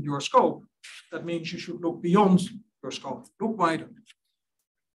within your scope, that means you should look beyond your scope, look wider.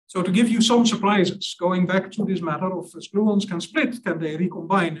 So to give you some surprises, going back to this matter of as gluons can split, can they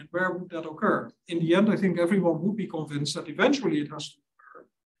recombine, and where would that occur? In the end, I think everyone would be convinced that eventually it has to occur,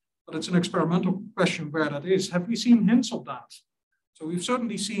 but it's an experimental question where that is. Have we seen hints of that? So we've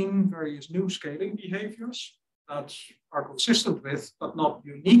certainly seen various new scaling behaviors that are consistent with, but not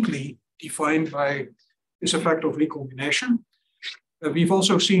uniquely defined by this effect of recombination. We've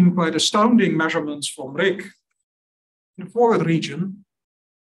also seen quite astounding measurements from Rick in the forward region,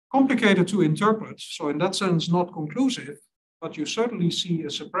 complicated to interpret, so in that sense not conclusive, but you certainly see a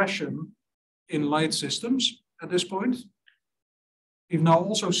suppression in light systems at this point. We've now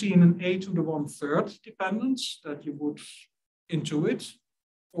also seen an A to the 1/3 dependence that you would intuit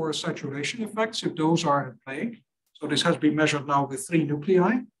for saturation effects if those are at play. So this has been measured now with 3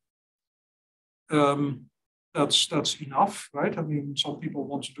 nuclei. That's enough, right? I mean, some people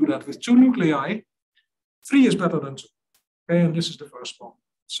want to do that with 2 nuclei. 3 is better than 2. Okay, and this is the first one.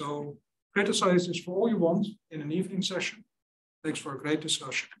 So criticize this for all you want in an evening session. Thanks for a great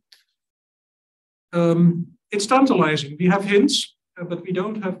discussion. It's tantalizing. We have hints, but we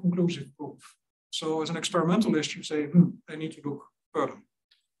don't have conclusive proof. So as an experimentalist, you say, I need to look further.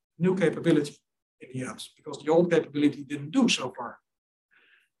 New capability in the end, because the old capability didn't do so far.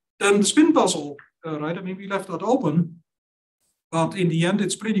 Then the spin puzzle, right? I mean, we left that open, but in the end,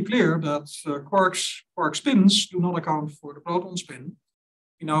 it's pretty clear that quark spins do not account for the proton spin.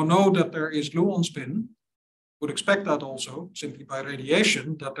 We now know that there is gluon spin. Would expect that also, simply by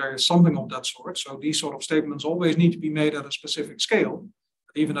radiation, that there is something of that sort. So these sort of statements always need to be made at a specific scale.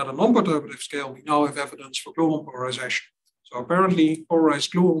 Even at a non-perturbative scale, we now have evidence for gluon polarization. So apparently,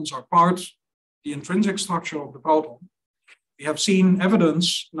 polarized gluons are part of the intrinsic structure of the proton. We have seen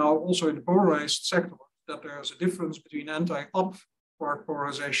evidence now also in the polarized sector that there is a difference between anti-up quark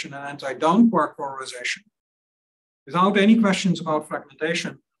polarization and anti-down quark polarization, without any questions about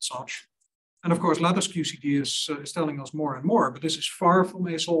fragmentation and such. And of course, lattice QCD is telling us more and more, but this is far from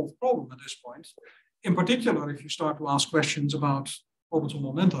a solved problem at this point. In particular, if you start to ask questions about orbital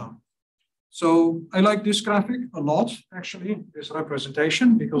momenta. So I like this graphic a lot, actually, this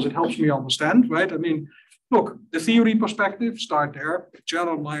representation, because it helps me understand, right? I mean, look, the theory perspective, start there,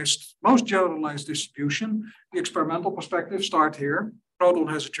 generalized, most generalized distribution. The experimental perspective, start here. Proton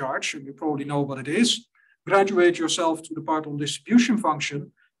has a charge, and you probably know what it is. Graduate yourself to the parton distribution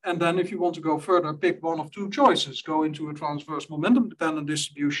function. And then if you want to go further, pick one of two choices. Go into a transverse momentum dependent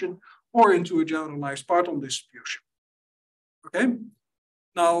distribution or into a generalized parton distribution. Okay?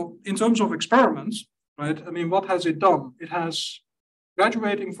 Now, in terms of experiments, right, I mean, what has it done? It has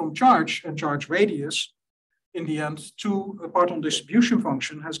graduating from charge and charge radius in the end to a parton distribution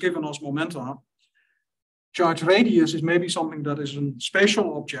function has given us momenta. Charge radius is maybe something that is a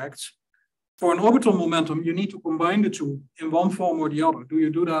spatial object. For an orbital momentum, you need to combine the two in one form or the other. Do you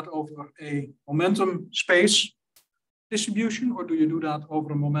do that over a momentum space distribution, or do you do that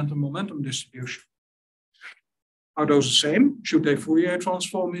over a momentum-momentum distribution? Are those the same? Should they Fourier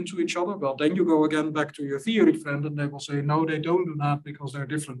transform into each other? Well, then you go again back to your theory friend, and they will say, no, they don't do that because they're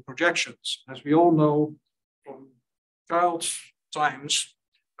different projections. As we all know from child times,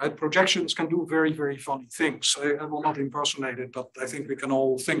 right, projections can do very, very funny things. I will not impersonate it, but I think we can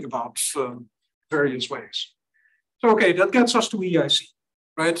all think about various ways. So, okay, that gets us to EIC,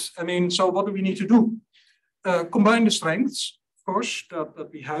 right? I mean, so what do we need to do? Combine the strengths, of course, that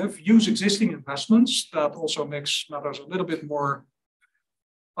we have, use existing investments. That also makes matters a little bit more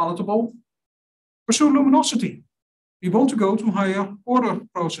palatable. Pursue luminosity. We want to go to higher order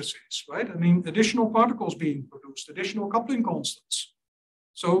processes, right? I mean, additional particles being produced, additional coupling constants.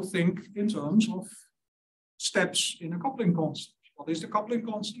 So think in terms of steps in a coupling constant. What is the coupling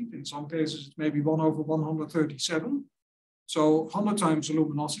constant? In some cases, it may be 1 over 137. So 100 times the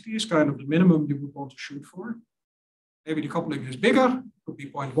luminosity is kind of the minimum you would want to shoot for. Maybe the coupling is bigger, could be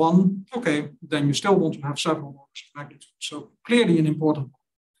 0.1. Okay, then you still want to have several orders of magnitude. So clearly an important one.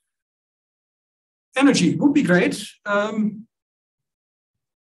 Energy would be great. Hard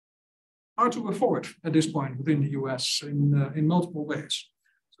to afford at this point within the US in multiple ways.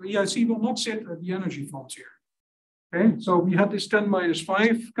 So EIC will not sit at the energy frontier. Okay, so we had this 10 minus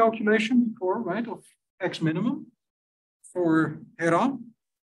 5 calculation before, right, of X minimum for HERA.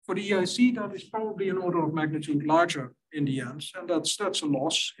 For the EIC, that is probably an order of magnitude larger in the end, and that's a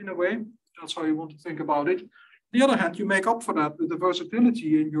loss in a way. That's how you want to think about it. On the other hand, you make up for that with the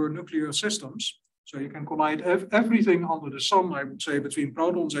versatility in your nuclear systems. So you can collide everything under the sun, I would say, between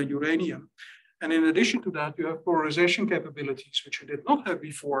protons and uranium. And in addition to that, you have polarization capabilities, which you did not have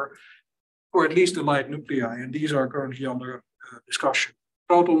before, or at least the light nuclei, and these are currently under discussion.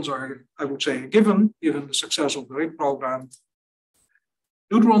 Protons are, I would say, given the success of the RIG program.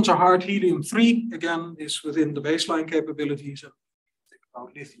 Neutrons are hard. Helium-3, again, is within the baseline capabilities. And think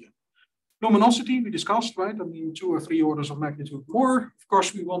about lithium. Luminosity, we discussed, right? I mean, 2 or 3 orders of magnitude more. Of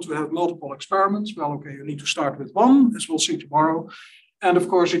course, we want to have multiple experiments. Well, okay, you need to start with one, as we'll see tomorrow. And of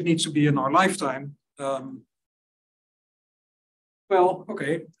course, it needs to be in our lifetime. Well,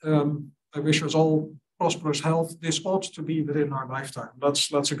 okay, I wish us all prosperous health. This ought to be within our lifetime.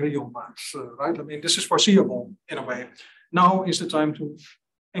 Let's agree on that, right? I mean, this is foreseeable in a way. Now is the time to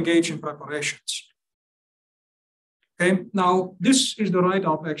engage in preparations. Okay, now this is the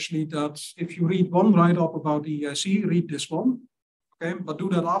write-up actually that if you read one write-up about the EIC, read this one. Okay, but do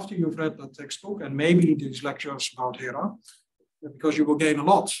that after you've read that textbook and maybe these lectures about HERA, because you will gain a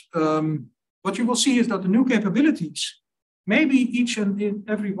lot. What you will see is that the new capabilities, maybe each and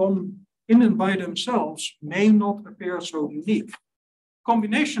every one in and by themselves may not appear so unique.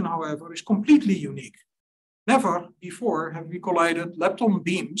 Combination, however, is completely unique. Never before have we collided lepton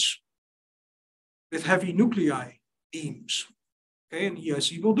beams with heavy nuclei beams. Okay, and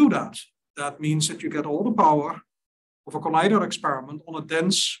EIC will do that. That means that you get all the power of a collider experiment on a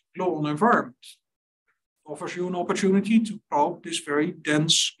dense gluon environment. It offers you an opportunity to probe this very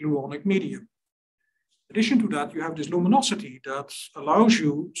dense gluonic medium. In addition to that, you have this luminosity that allows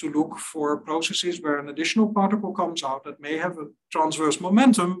you to look for processes where an additional particle comes out that may have a transverse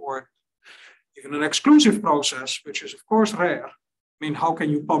momentum or even an exclusive process, which is of course rare. I mean, how can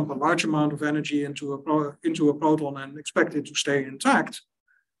you pump a large amount of energy into a proton and expect it to stay intact?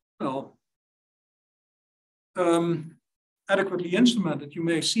 Well, and adequately instrumented, you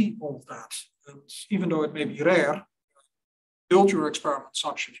may see all of that. And even though it may be rare, build your experiment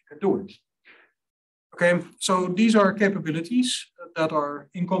such that you can do it. Okay, so these are capabilities that are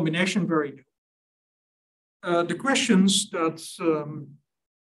in combination very new. The questions that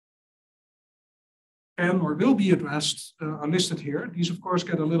can or will be addressed are listed here. These, of course,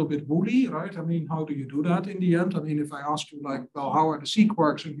 get a little bit woolly, right? I mean, how do you do that in the end? I mean, if I ask you, like, well, how are the C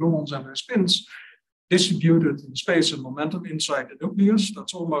quarks and gluons and their spins distributed in space and momentum inside the nucleus?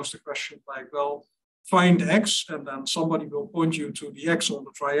 That's almost a question like, well, find X, and then somebody will point you to the X on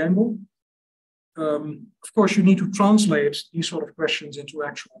the triangle. Of course, you need to translate these sort of questions into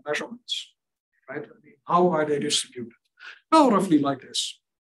actual measurements, right? I mean, how are they distributed? Well, roughly like this.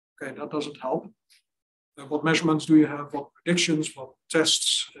 Okay, that doesn't help. What measurements do you have? What predictions? What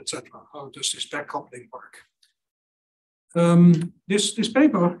tests, etc.? How does this backcoupling work? This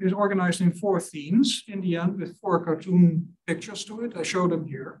paper is organized in 4 themes in the end, with 4 cartoon pictures to it. I show them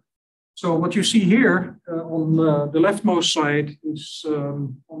here. So what you see here on the leftmost side is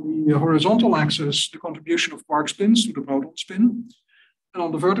on the horizontal axis, the contribution of quark spins to the proton spin. And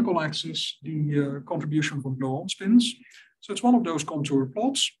on the vertical axis, the contribution from gluon spins. So it's one of those contour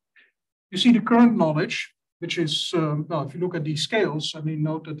plots. You see the current knowledge, which is, well, if you look at these scales, I mean,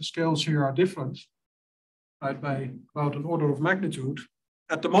 note that the scales here are different, right, by about an order of magnitude.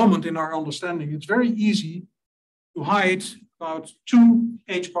 At the moment, in our understanding, it's very easy to hide about 2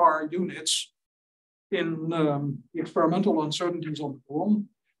 h-bar units in the experimental uncertainties on the gluon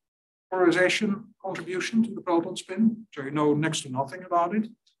polarization contribution to the proton spin. So you know next to nothing about it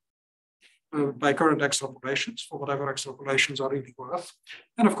by current extrapolations, for whatever extrapolations are really worth.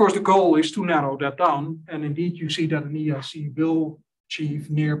 And of course, the goal is to narrow that down. And indeed, you see that an EIC will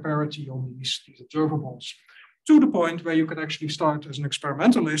achieve near parity on these observables, to the point where you can actually start as an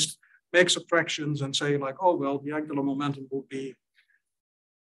experimentalist, make subtractions and say like, oh, well, the angular momentum would be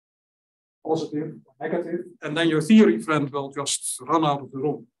positive or negative. And then your theory friend will just run out of the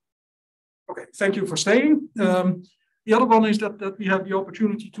room. Okay, thank you for staying. The other one is that we have the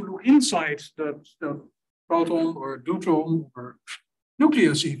opportunity to look inside the proton or deuteron or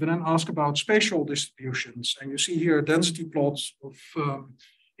nucleus even and ask about spatial distributions. And you see here density plots of,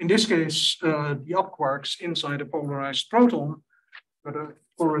 in this case, the up quarks inside a polarized proton, where the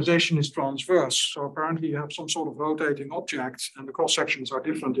polarization is transverse. So apparently you have some sort of rotating object and the cross sections are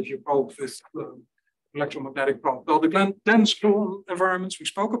different if you probe with electromagnetic probe. Well, the dense gluon environments we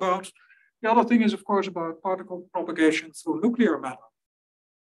spoke about. The other thing is, of course, about particle propagation through nuclear matter.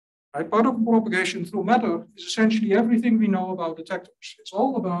 Right? Particle propagation through matter is essentially everything we know about detectors. It's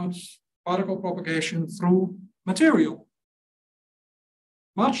all about particle propagation through material.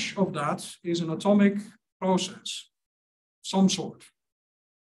 Much of that is an atomic process, some sort.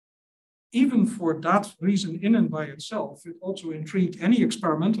 Even for that reason in and by itself, it also intrigued any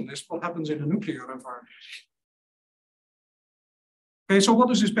experimentalist what happens in a nuclear environment. Okay, so what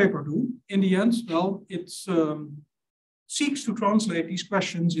does this paper do? In the end, well, it seeks to translate these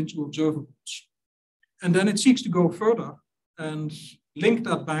questions into observables. And then it seeks to go further and link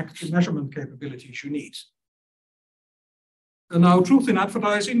that back to measurement capabilities you need. And now, truth in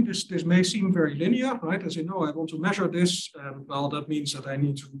advertising, this may seem very linear, right? As you know, I want to measure this, and well, that means that I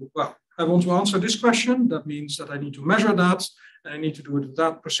need to, well, I want to answer this question, that means that I need to measure that, and I need to do it with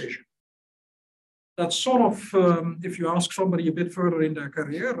that precision. That's sort of, if you ask somebody a bit further in their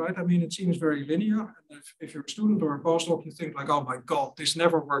career, right? I mean, it seems very linear. And if you're a student or a postdoc, you think like, oh my God, this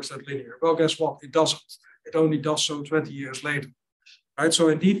never works that linear. Well, guess what? It doesn't. It only does so 20 years later, right? So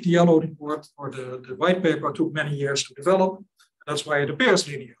indeed, the yellow report or the white paper took many years to develop. That's why it appears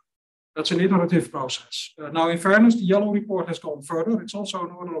linear. That's an iterative process. Now, in fairness, the yellow report has gone further. It's also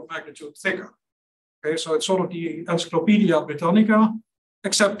an order of magnitude thicker. Okay, so it's sort of the Encyclopedia Britannica,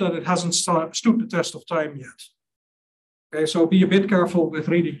 except that it hasn't stood the test of time yet. Okay, so be a bit careful with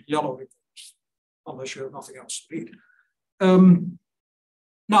reading yellow reports, unless you have nothing else to read.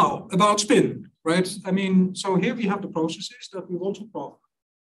 Now, about spin, right? I mean, so here we have the processes that we want to probe.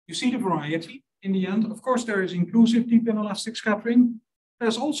 You see the variety in the end. Of course, there is inclusive deep inelastic scattering.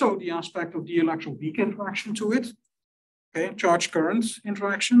 There's also the aspect of the electron-weak interaction to it. Okay, charge current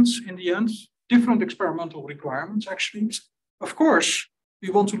interactions in the end. Different experimental requirements, actually. Of course, we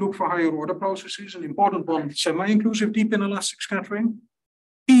want to look for higher order processes, an important one, semi-inclusive deep inelastic scattering,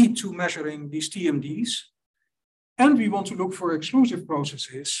 key to measuring these TMDs. And we want to look for exclusive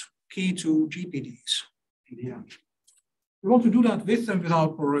processes, key to GPDs in the end. We want to do that with and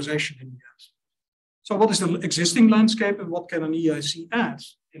without polarization in the end. So what is the existing landscape and what can an EIC add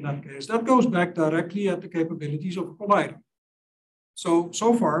in that case? That goes back directly at the capabilities of a collider. So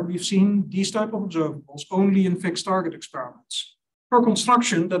far, we've seen these type of observables only in fixed target experiments. For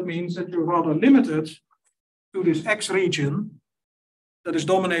construction, that means that you're rather limited to this X region that is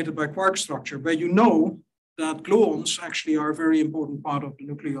dominated by quark structure, where you know that gluons actually are a very important part of the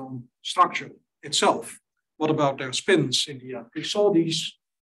nucleon structure itself. What about their spins in the end? We saw these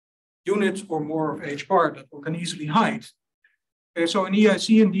units or more of H bar that one can easily hide. Okay, so in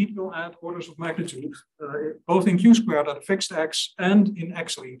EIC, indeed, we'll add orders of magnitude, both in Q squared at a fixed X and in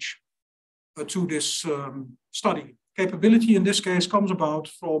X reach to this study. Capability in this case comes about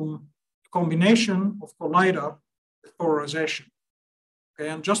from the combination of collider with polarization. Okay,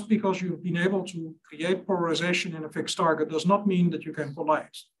 and just because you've been able to create polarization in a fixed target does not mean that you can collide.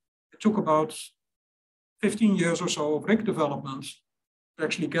 It took about 15 years or so of rig development to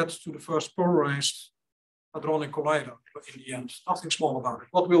actually get to the first polarized hadronic collider in the end. Nothing small about it.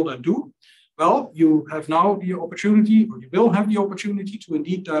 What will that do? Well, you have now the opportunity, or you will have the opportunity to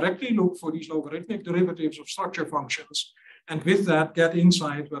indeed directly look for these logarithmic derivatives of structure functions, and with that get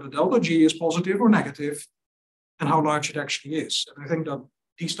insight whether delta G is positive or negative, and how large it actually is. And I think that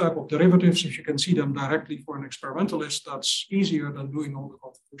these type of derivatives, if you can see them directly for an experimentalist, that's easier than doing all the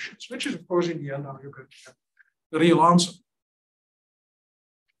convolutions, which is, of course, in the end, how you get the real answer. Of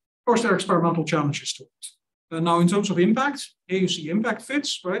course, there are experimental challenges to it. Now, in terms of impact, here you see impact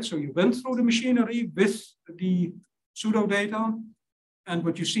fits, right? So you went through the machinery with the pseudo data. And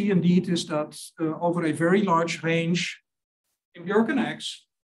what you see indeed is that over a very large range in Bjorken X,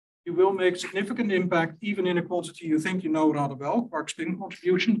 you will make significant impact even in a quantity you think you know rather well, quark spin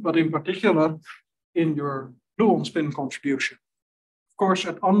contribution, but in particular in your gluon spin contribution. Of course,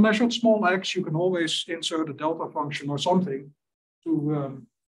 at unmeasured small x, you can always insert a delta function or something to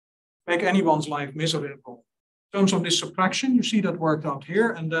make anyone's life miserable. In terms of this subtraction, you see that worked out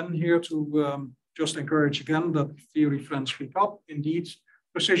here, and then here to just encourage again that theory friends speak up. Indeed,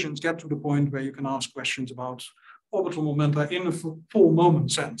 precisions get to the point where you can ask questions about orbital momenta in a full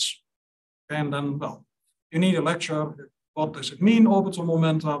moment sense. And then, well, you need a lecture. What does it mean, orbital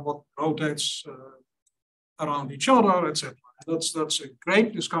momenta? What rotates around each other, etc. That's a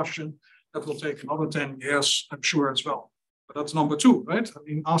great discussion that will take another 10 years, I'm sure, as well. But that's number two, right? I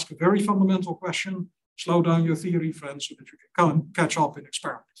mean, ask a very fundamental question, slow down your theory, friends, so that you can catch up in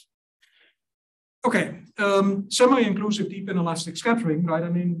experiments. Okay, semi-inclusive deep inelastic scattering, right? I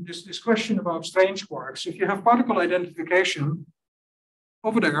mean, this question about strange quarks, if you have particle identification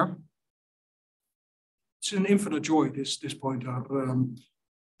over there, it's an infinite joy, this point out,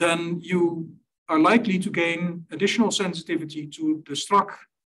 then you are likely to gain additional sensitivity to the struck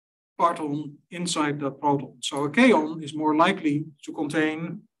parton inside that proton. So a kaon is more likely to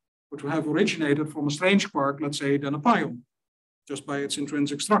contain or to have originated from a strange quark, let's say, than a pion, just by its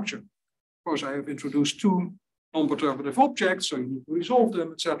intrinsic structure. Of course, I have introduced two non-perturbative objects, so you need to resolve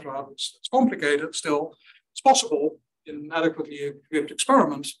them, etc. It's complicated still. It's possible in an adequately equipped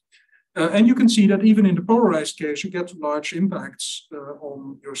experiment. And you can see that even in the polarized case, you get to large impacts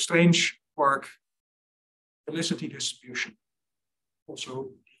on your strange quark helicity distribution. Also,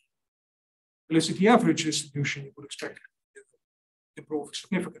 the helicity average distribution you would expect to improve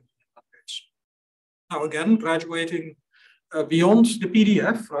significantly in that case. Now, again, graduating beyond the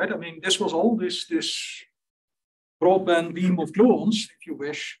PDF, right? I mean, this was all this broadband beam of gluons, if you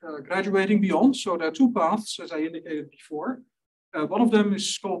wish, graduating beyond. So there are two paths, as I indicated before. One of them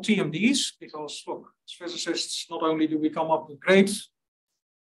is called TMDs, because look, as physicists, not only do we come up with great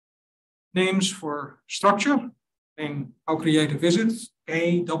names for structure, and how creative is it,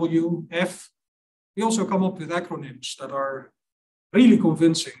 A, W, F, we also come up with acronyms that are really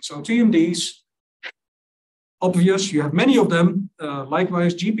convincing. So TMDs, obvious, you have many of them.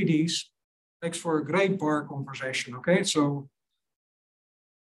 Likewise, GPDs makes for a great bar conversation, okay? So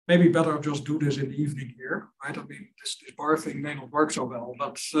maybe better just do this in the evening here, right? I mean, this bar thing may not work so well,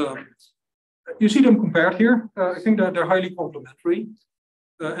 but you see them compared here. I think that they're highly complementary.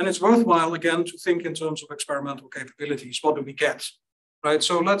 And it's worthwhile, again, to think in terms of experimental capabilities. What do we get, right?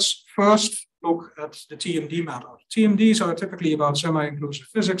 So let's first look at the TMD method. TMDs are typically about semi-inclusive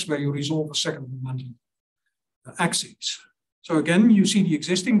physics, where you resolve a second momentum axes. So again, you see the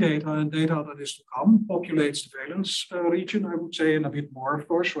existing data and data that is to come populates the valence region, I would say, and a bit more, of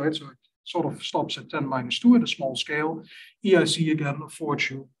course, right? So it sort of stops at 10⁻² at a small scale. EIC, again, affords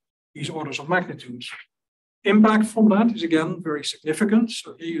you these orders of magnitude. Impact from that is, again, very significant.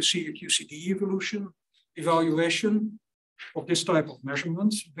 So here you see a QCD evaluation of this type of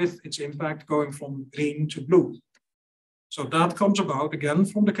measurement with its impact going from green to blue. So that comes about, again,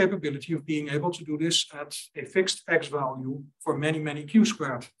 from the capability of being able to do this at a fixed X value for many, many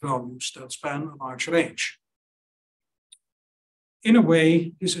Q² values that span a large range. in a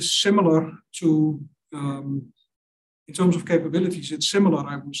way, this is similar to, in terms of capabilities, it's similar,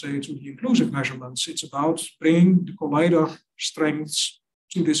 I would say, to the inclusive measurements. It's about bringing the collider strengths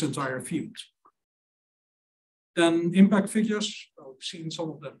to this entire field. Then impact figures, we've seen some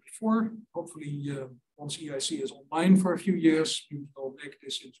of that before. Hopefully, once EIC is online for a few years, you will make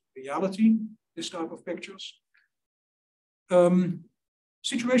this into reality, this type of pictures.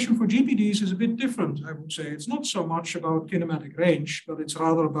 Situation for GPDs is a bit different, I would say. It's not so much about kinematic range, but it's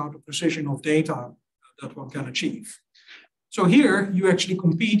rather about the precision of data that one can achieve. So here, you actually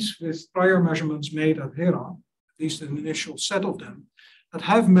compete with prior measurements made at HERA, at least an initial set of them, that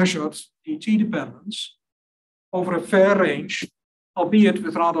have measured the T-dependence over a fair range, albeit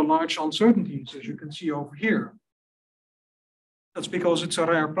with rather large uncertainties, as you can see over here. That's because it's a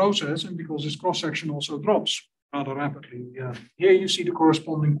rare process and because its cross-section also drops rather rapidly. Here you see the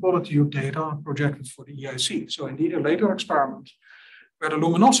corresponding quality of data projected for the EIC. So indeed, a later experiment where the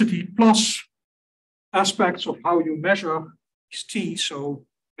luminosity plus aspects of how you measure these T, so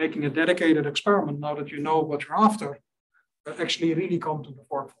making a dedicated experiment now that you know what you're after, actually really come to the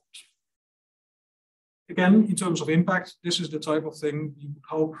forefront. Again, in terms of impact, this is the type of thing you would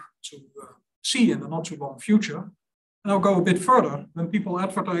hope to see in the not too long future. And I'll go a bit further. When people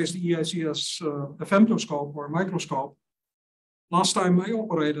advertise the EIC as a femtoscope or a microscope, last time I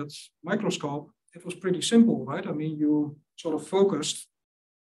operated microscope, it was pretty simple, right? I mean, you sort of focused,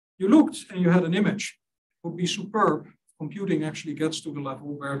 you looked and you had an image. It would be superb if computing actually gets to the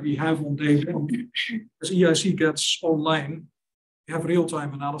level where we have on day one, as EIC gets online, we have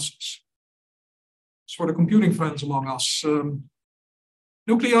real-time analysis. It's for the computing friends among us.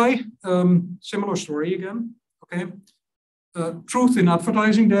 Nuclei, similar story again. Okay. Truth in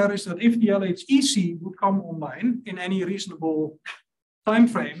advertising there is that if the LHEC would come online in any reasonable time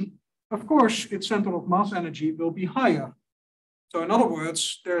frame, of course, its center of mass energy will be higher. So in other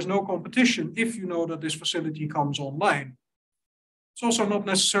words, there's no competition if you know that this facility comes online. It's also not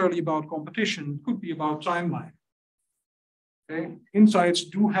necessarily about competition, it could be about timeline. Okay. Insights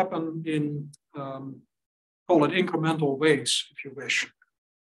do happen in, call it incremental ways, if you wish.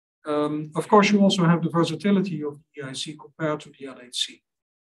 Of course, you also have the versatility of the EIC compared to the LHC.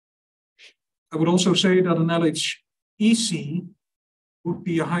 I would also say that an LHEC would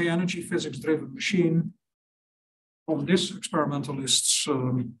be a high energy physics driven machine from this experimentalist's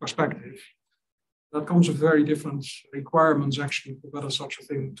perspective. That comes with very different requirements actually for whether such a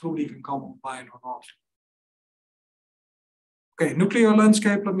thing truly can come online or not. Okay, nuclear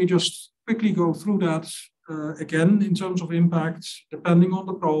landscape, let me just quickly go through that. Again, in terms of impact, depending on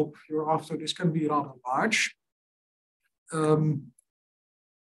the probe you're after, this can be rather large.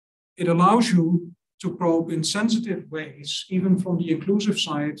 It allows you to probe in sensitive ways, even from the inclusive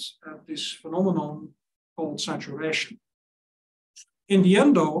side, this phenomenon called saturation. In the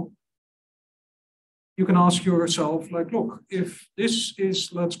end, though, you can ask yourself, like, look, if this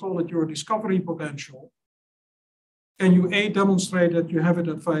is, let's call it your discovery potential, can you A, demonstrate that you have it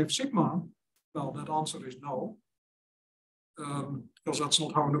at 5 sigma? Well, that answer is no, because that's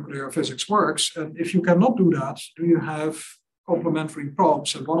not how nuclear physics works. And if you cannot do that, do you have complementary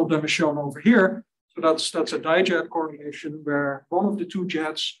probes? And one of them is shown over here. So that's a dijet correlation where one of the two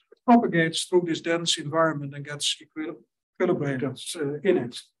jets propagates through this dense environment and gets equilibrated in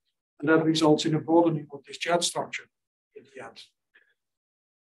it. And that results in a broadening of this jet structure in the end.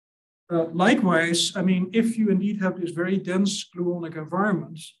 Likewise, I mean, if you indeed have this very dense gluonic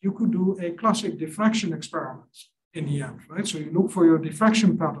environment, you could do a classic diffraction experiment in the end, right? So you look for your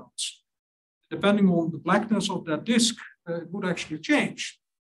diffraction patterns. Depending on the blackness of that disk, it would actually change.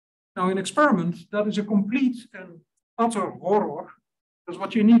 Now, in experiment, that is a complete and utter horror, because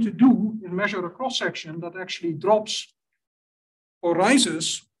what you need to do is measure a cross-section that actually drops or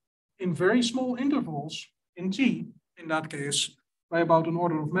rises in very small intervals in T, in that case, by about an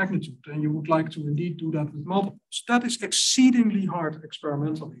order of magnitude, and you would like to indeed do that with multiples. That is exceedingly hard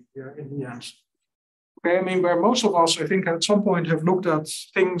experimentally here in the end. Okay, I mean, where most of us, I think, at some point have looked at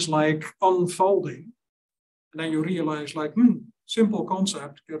things like unfolding, and then you realize, like, simple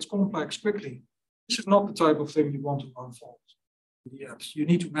concept gets complex quickly. This is not the type of thing you want to unfold in the end. You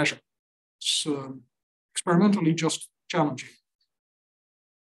need to measure. It's experimentally just challenging.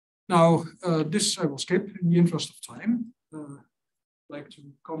 Now, this I will skip in the interest of time. Like to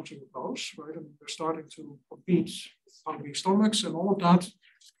come to a close, right? And we're starting to compete with hungry stomachs and all of that.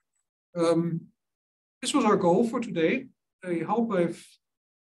 This was our goal for today. I hope I've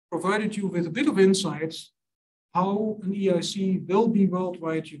provided you with a bit of insight how an EIC will be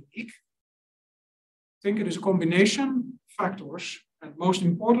worldwide unique. I think it is a combination of factors, and most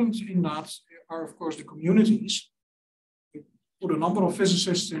important in that are, of course, the communities. put a number of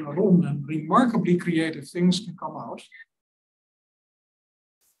physicists in a room and remarkably creative things can come out.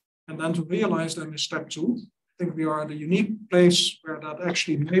 And then to realize them is step two. I think we are at a unique place where that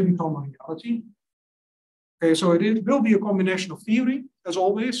actually may become a reality. Okay, so it will be a combination of theory, as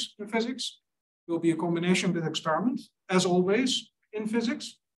always in physics. It will be a combination with experiment, as always in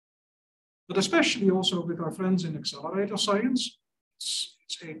physics. But especially also with our friends in accelerator science. It's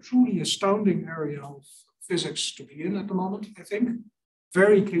a truly astounding area of physics to be in at the moment, I think.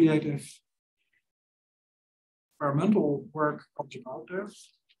 Very creative experimental work comes about there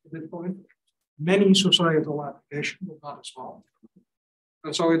at this point. Many societal applications of that as well.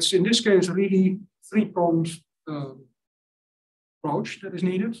 And so it's in this case a really three-pronged approach that is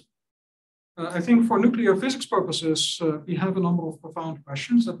needed. I think for nuclear physics purposes, we have a number of profound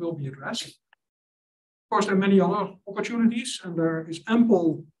questions that will be addressed. Of course, there are many other opportunities, and there is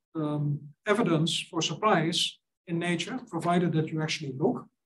ample evidence for surprise in nature, provided that you actually look,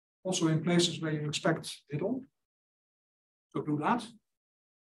 also in places where you expect little. So do that.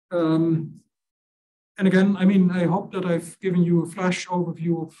 And again, I mean, I hope that I've given you a flash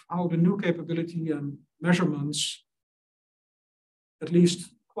overview of how the new capability and measurements, at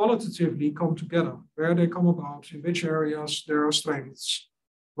least qualitatively, come together, where they come about, in which areas there are strengths.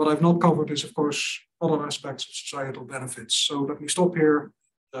 What I've not covered is, of course, other aspects of societal benefits. So let me stop here.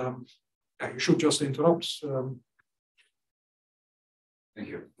 You should just interrupt. Thank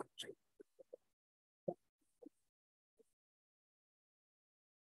you.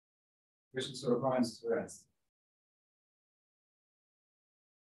 Questions or comments to Ernst?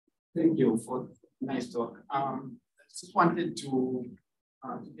 Thank you for nice talk. I just wanted to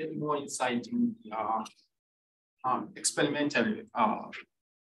get more insight in the experimental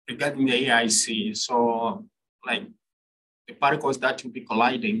regarding the AIC. So, like the particles that will be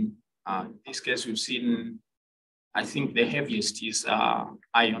colliding, in this case, we've seen, I think the heaviest is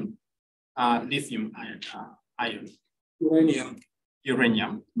ion, lithium ion.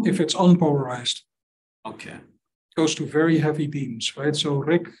 Uranium. If it's unpolarized. Okay. Goes to very heavy beams, right? So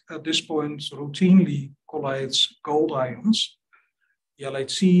RIC at this point routinely collides gold ions. The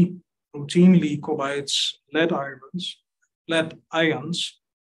LHC routinely collides lead ions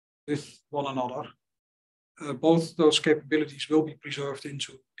with one another. Both those capabilities will be preserved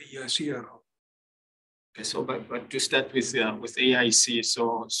into the EIC era. Okay, so but to start with AIC,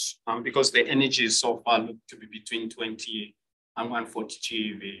 so because the energies so far look to be between 20 and 140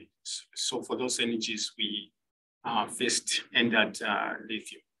 GeV. So for those energies, we first end at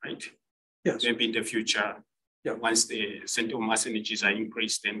lithium, right? Yes. Maybe in the future, yeah. Once the center of mass energies are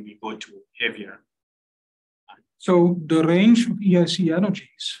increased, then we go to heavier. So the range of EIC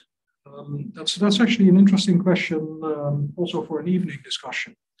energies, that's actually an interesting question also for an evening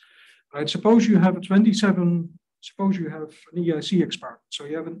discussion. Right? Suppose you have an EIC experiment. So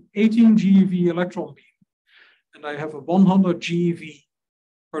you have an 18 GeV electron beam, and I have a 100 GeV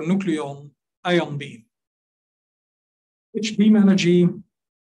per nucleon ion beam. Which beam energy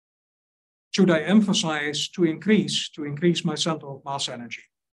should I emphasize to increase my center of mass energy?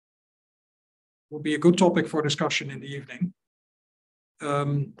 Will be a good topic for discussion in the evening.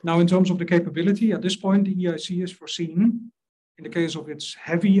 Now, in terms of the capability, at this point, the EIC is foreseen, in the case of its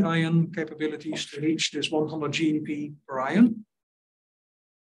heavy ion capabilities, to reach this 100 GeV per ion.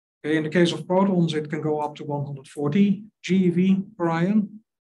 Okay, in the case of protons, it can go up to 140 GeV per ion.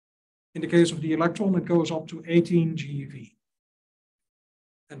 In the case of the electron, it goes up to 18 GeV.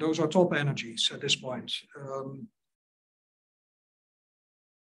 And those are top energies at this point.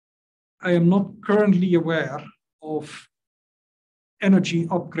 I am not currently aware of energy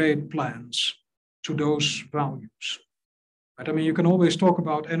upgrade plans to those values. But I mean, you can always talk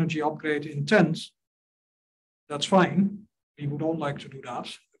about energy upgrade intent. That's fine. We would all like to do that.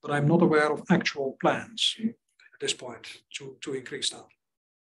 But I'm not aware of actual plans at this point to increase that.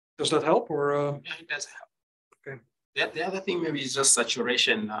 Does that help? Or yeah, it does help. Okay. The other thing maybe is just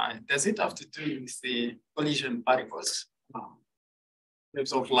saturation. Does it have to do with the collision particles? In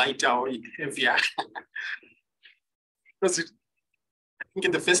terms of lighter or heavier? Because I think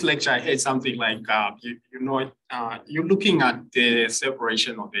in the first lecture I heard something like you're looking at the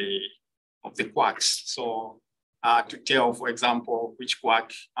separation of the quarks. So to tell, for example, which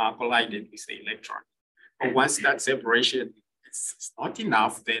quark collided with the electron. But once that separation is not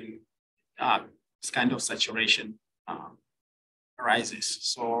enough, then this kind of saturation arises.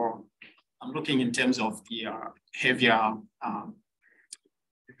 So I'm looking in terms of the heavier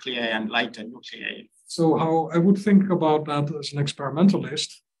nuclei and lighter nuclei. So how I would think about that as an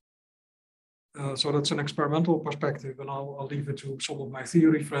experimentalist, so that's an experimental perspective, and I'll leave it to some of my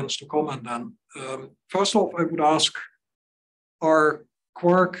theory friends to comment then. First off, I would ask, are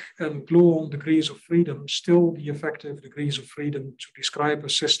quark and gluon degrees of freedom still the effective degrees of freedom to describe a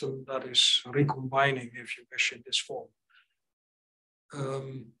system that is recombining, if you wish, in this form?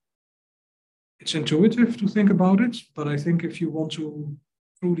 It's intuitive to think about it, but I think if you want to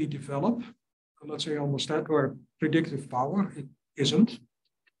truly develop, let's say almost that, or predictive power, it isn't.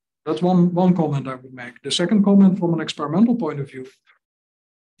 That's one comment I would make. The second comment from an experimental point of view,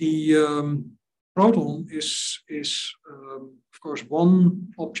 the proton is of course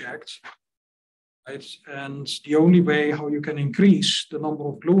one object, right? And the only way how you can increase the number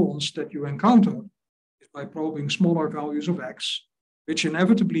of gluons that you encounter is by probing smaller values of X, which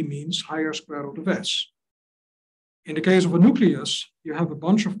inevitably means higher square root of S. In the case of a nucleus, you have a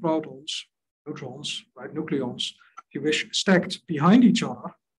bunch of protons, neutrons, right, nucleons, if you wish, stacked behind each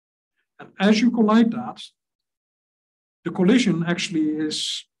other. And as you collide that, the collision actually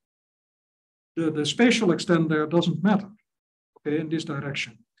is, the spatial extent there doesn't matter, okay, in this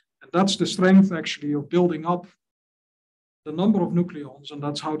direction. And that's the strength actually of building up the number of nucleons, and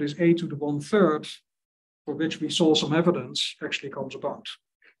that's how this A to the 1/3, for which we saw some evidence, actually comes about.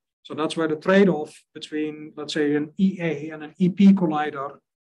 So that's where the trade-off between, let's say, an EA and an EP collider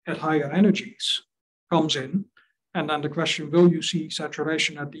at higher energies comes in. And then the question, will you see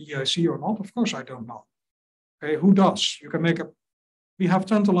saturation at the EIC or not? Of course, I don't know. Okay, who does? You can make we have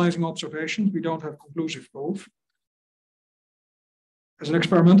tantalizing observations. We don't have conclusive proof. As an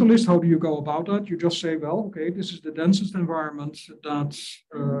experimentalist, how do you go about that? You just say, well, okay, this is the densest environment that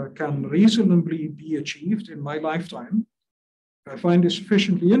can reasonably be achieved in my lifetime. If I find this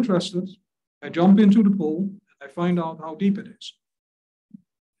sufficiently interested, I jump into the pool and I find out how deep it is.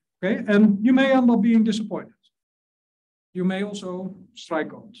 Okay, and you may end up being disappointed. You may also strike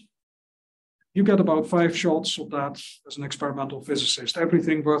gold. You get about 5 shots of that as an experimental physicist.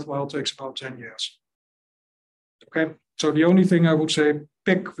 Everything worthwhile takes about 10 years. Okay, so the only thing I would say,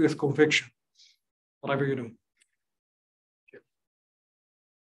 pick with conviction, whatever you do.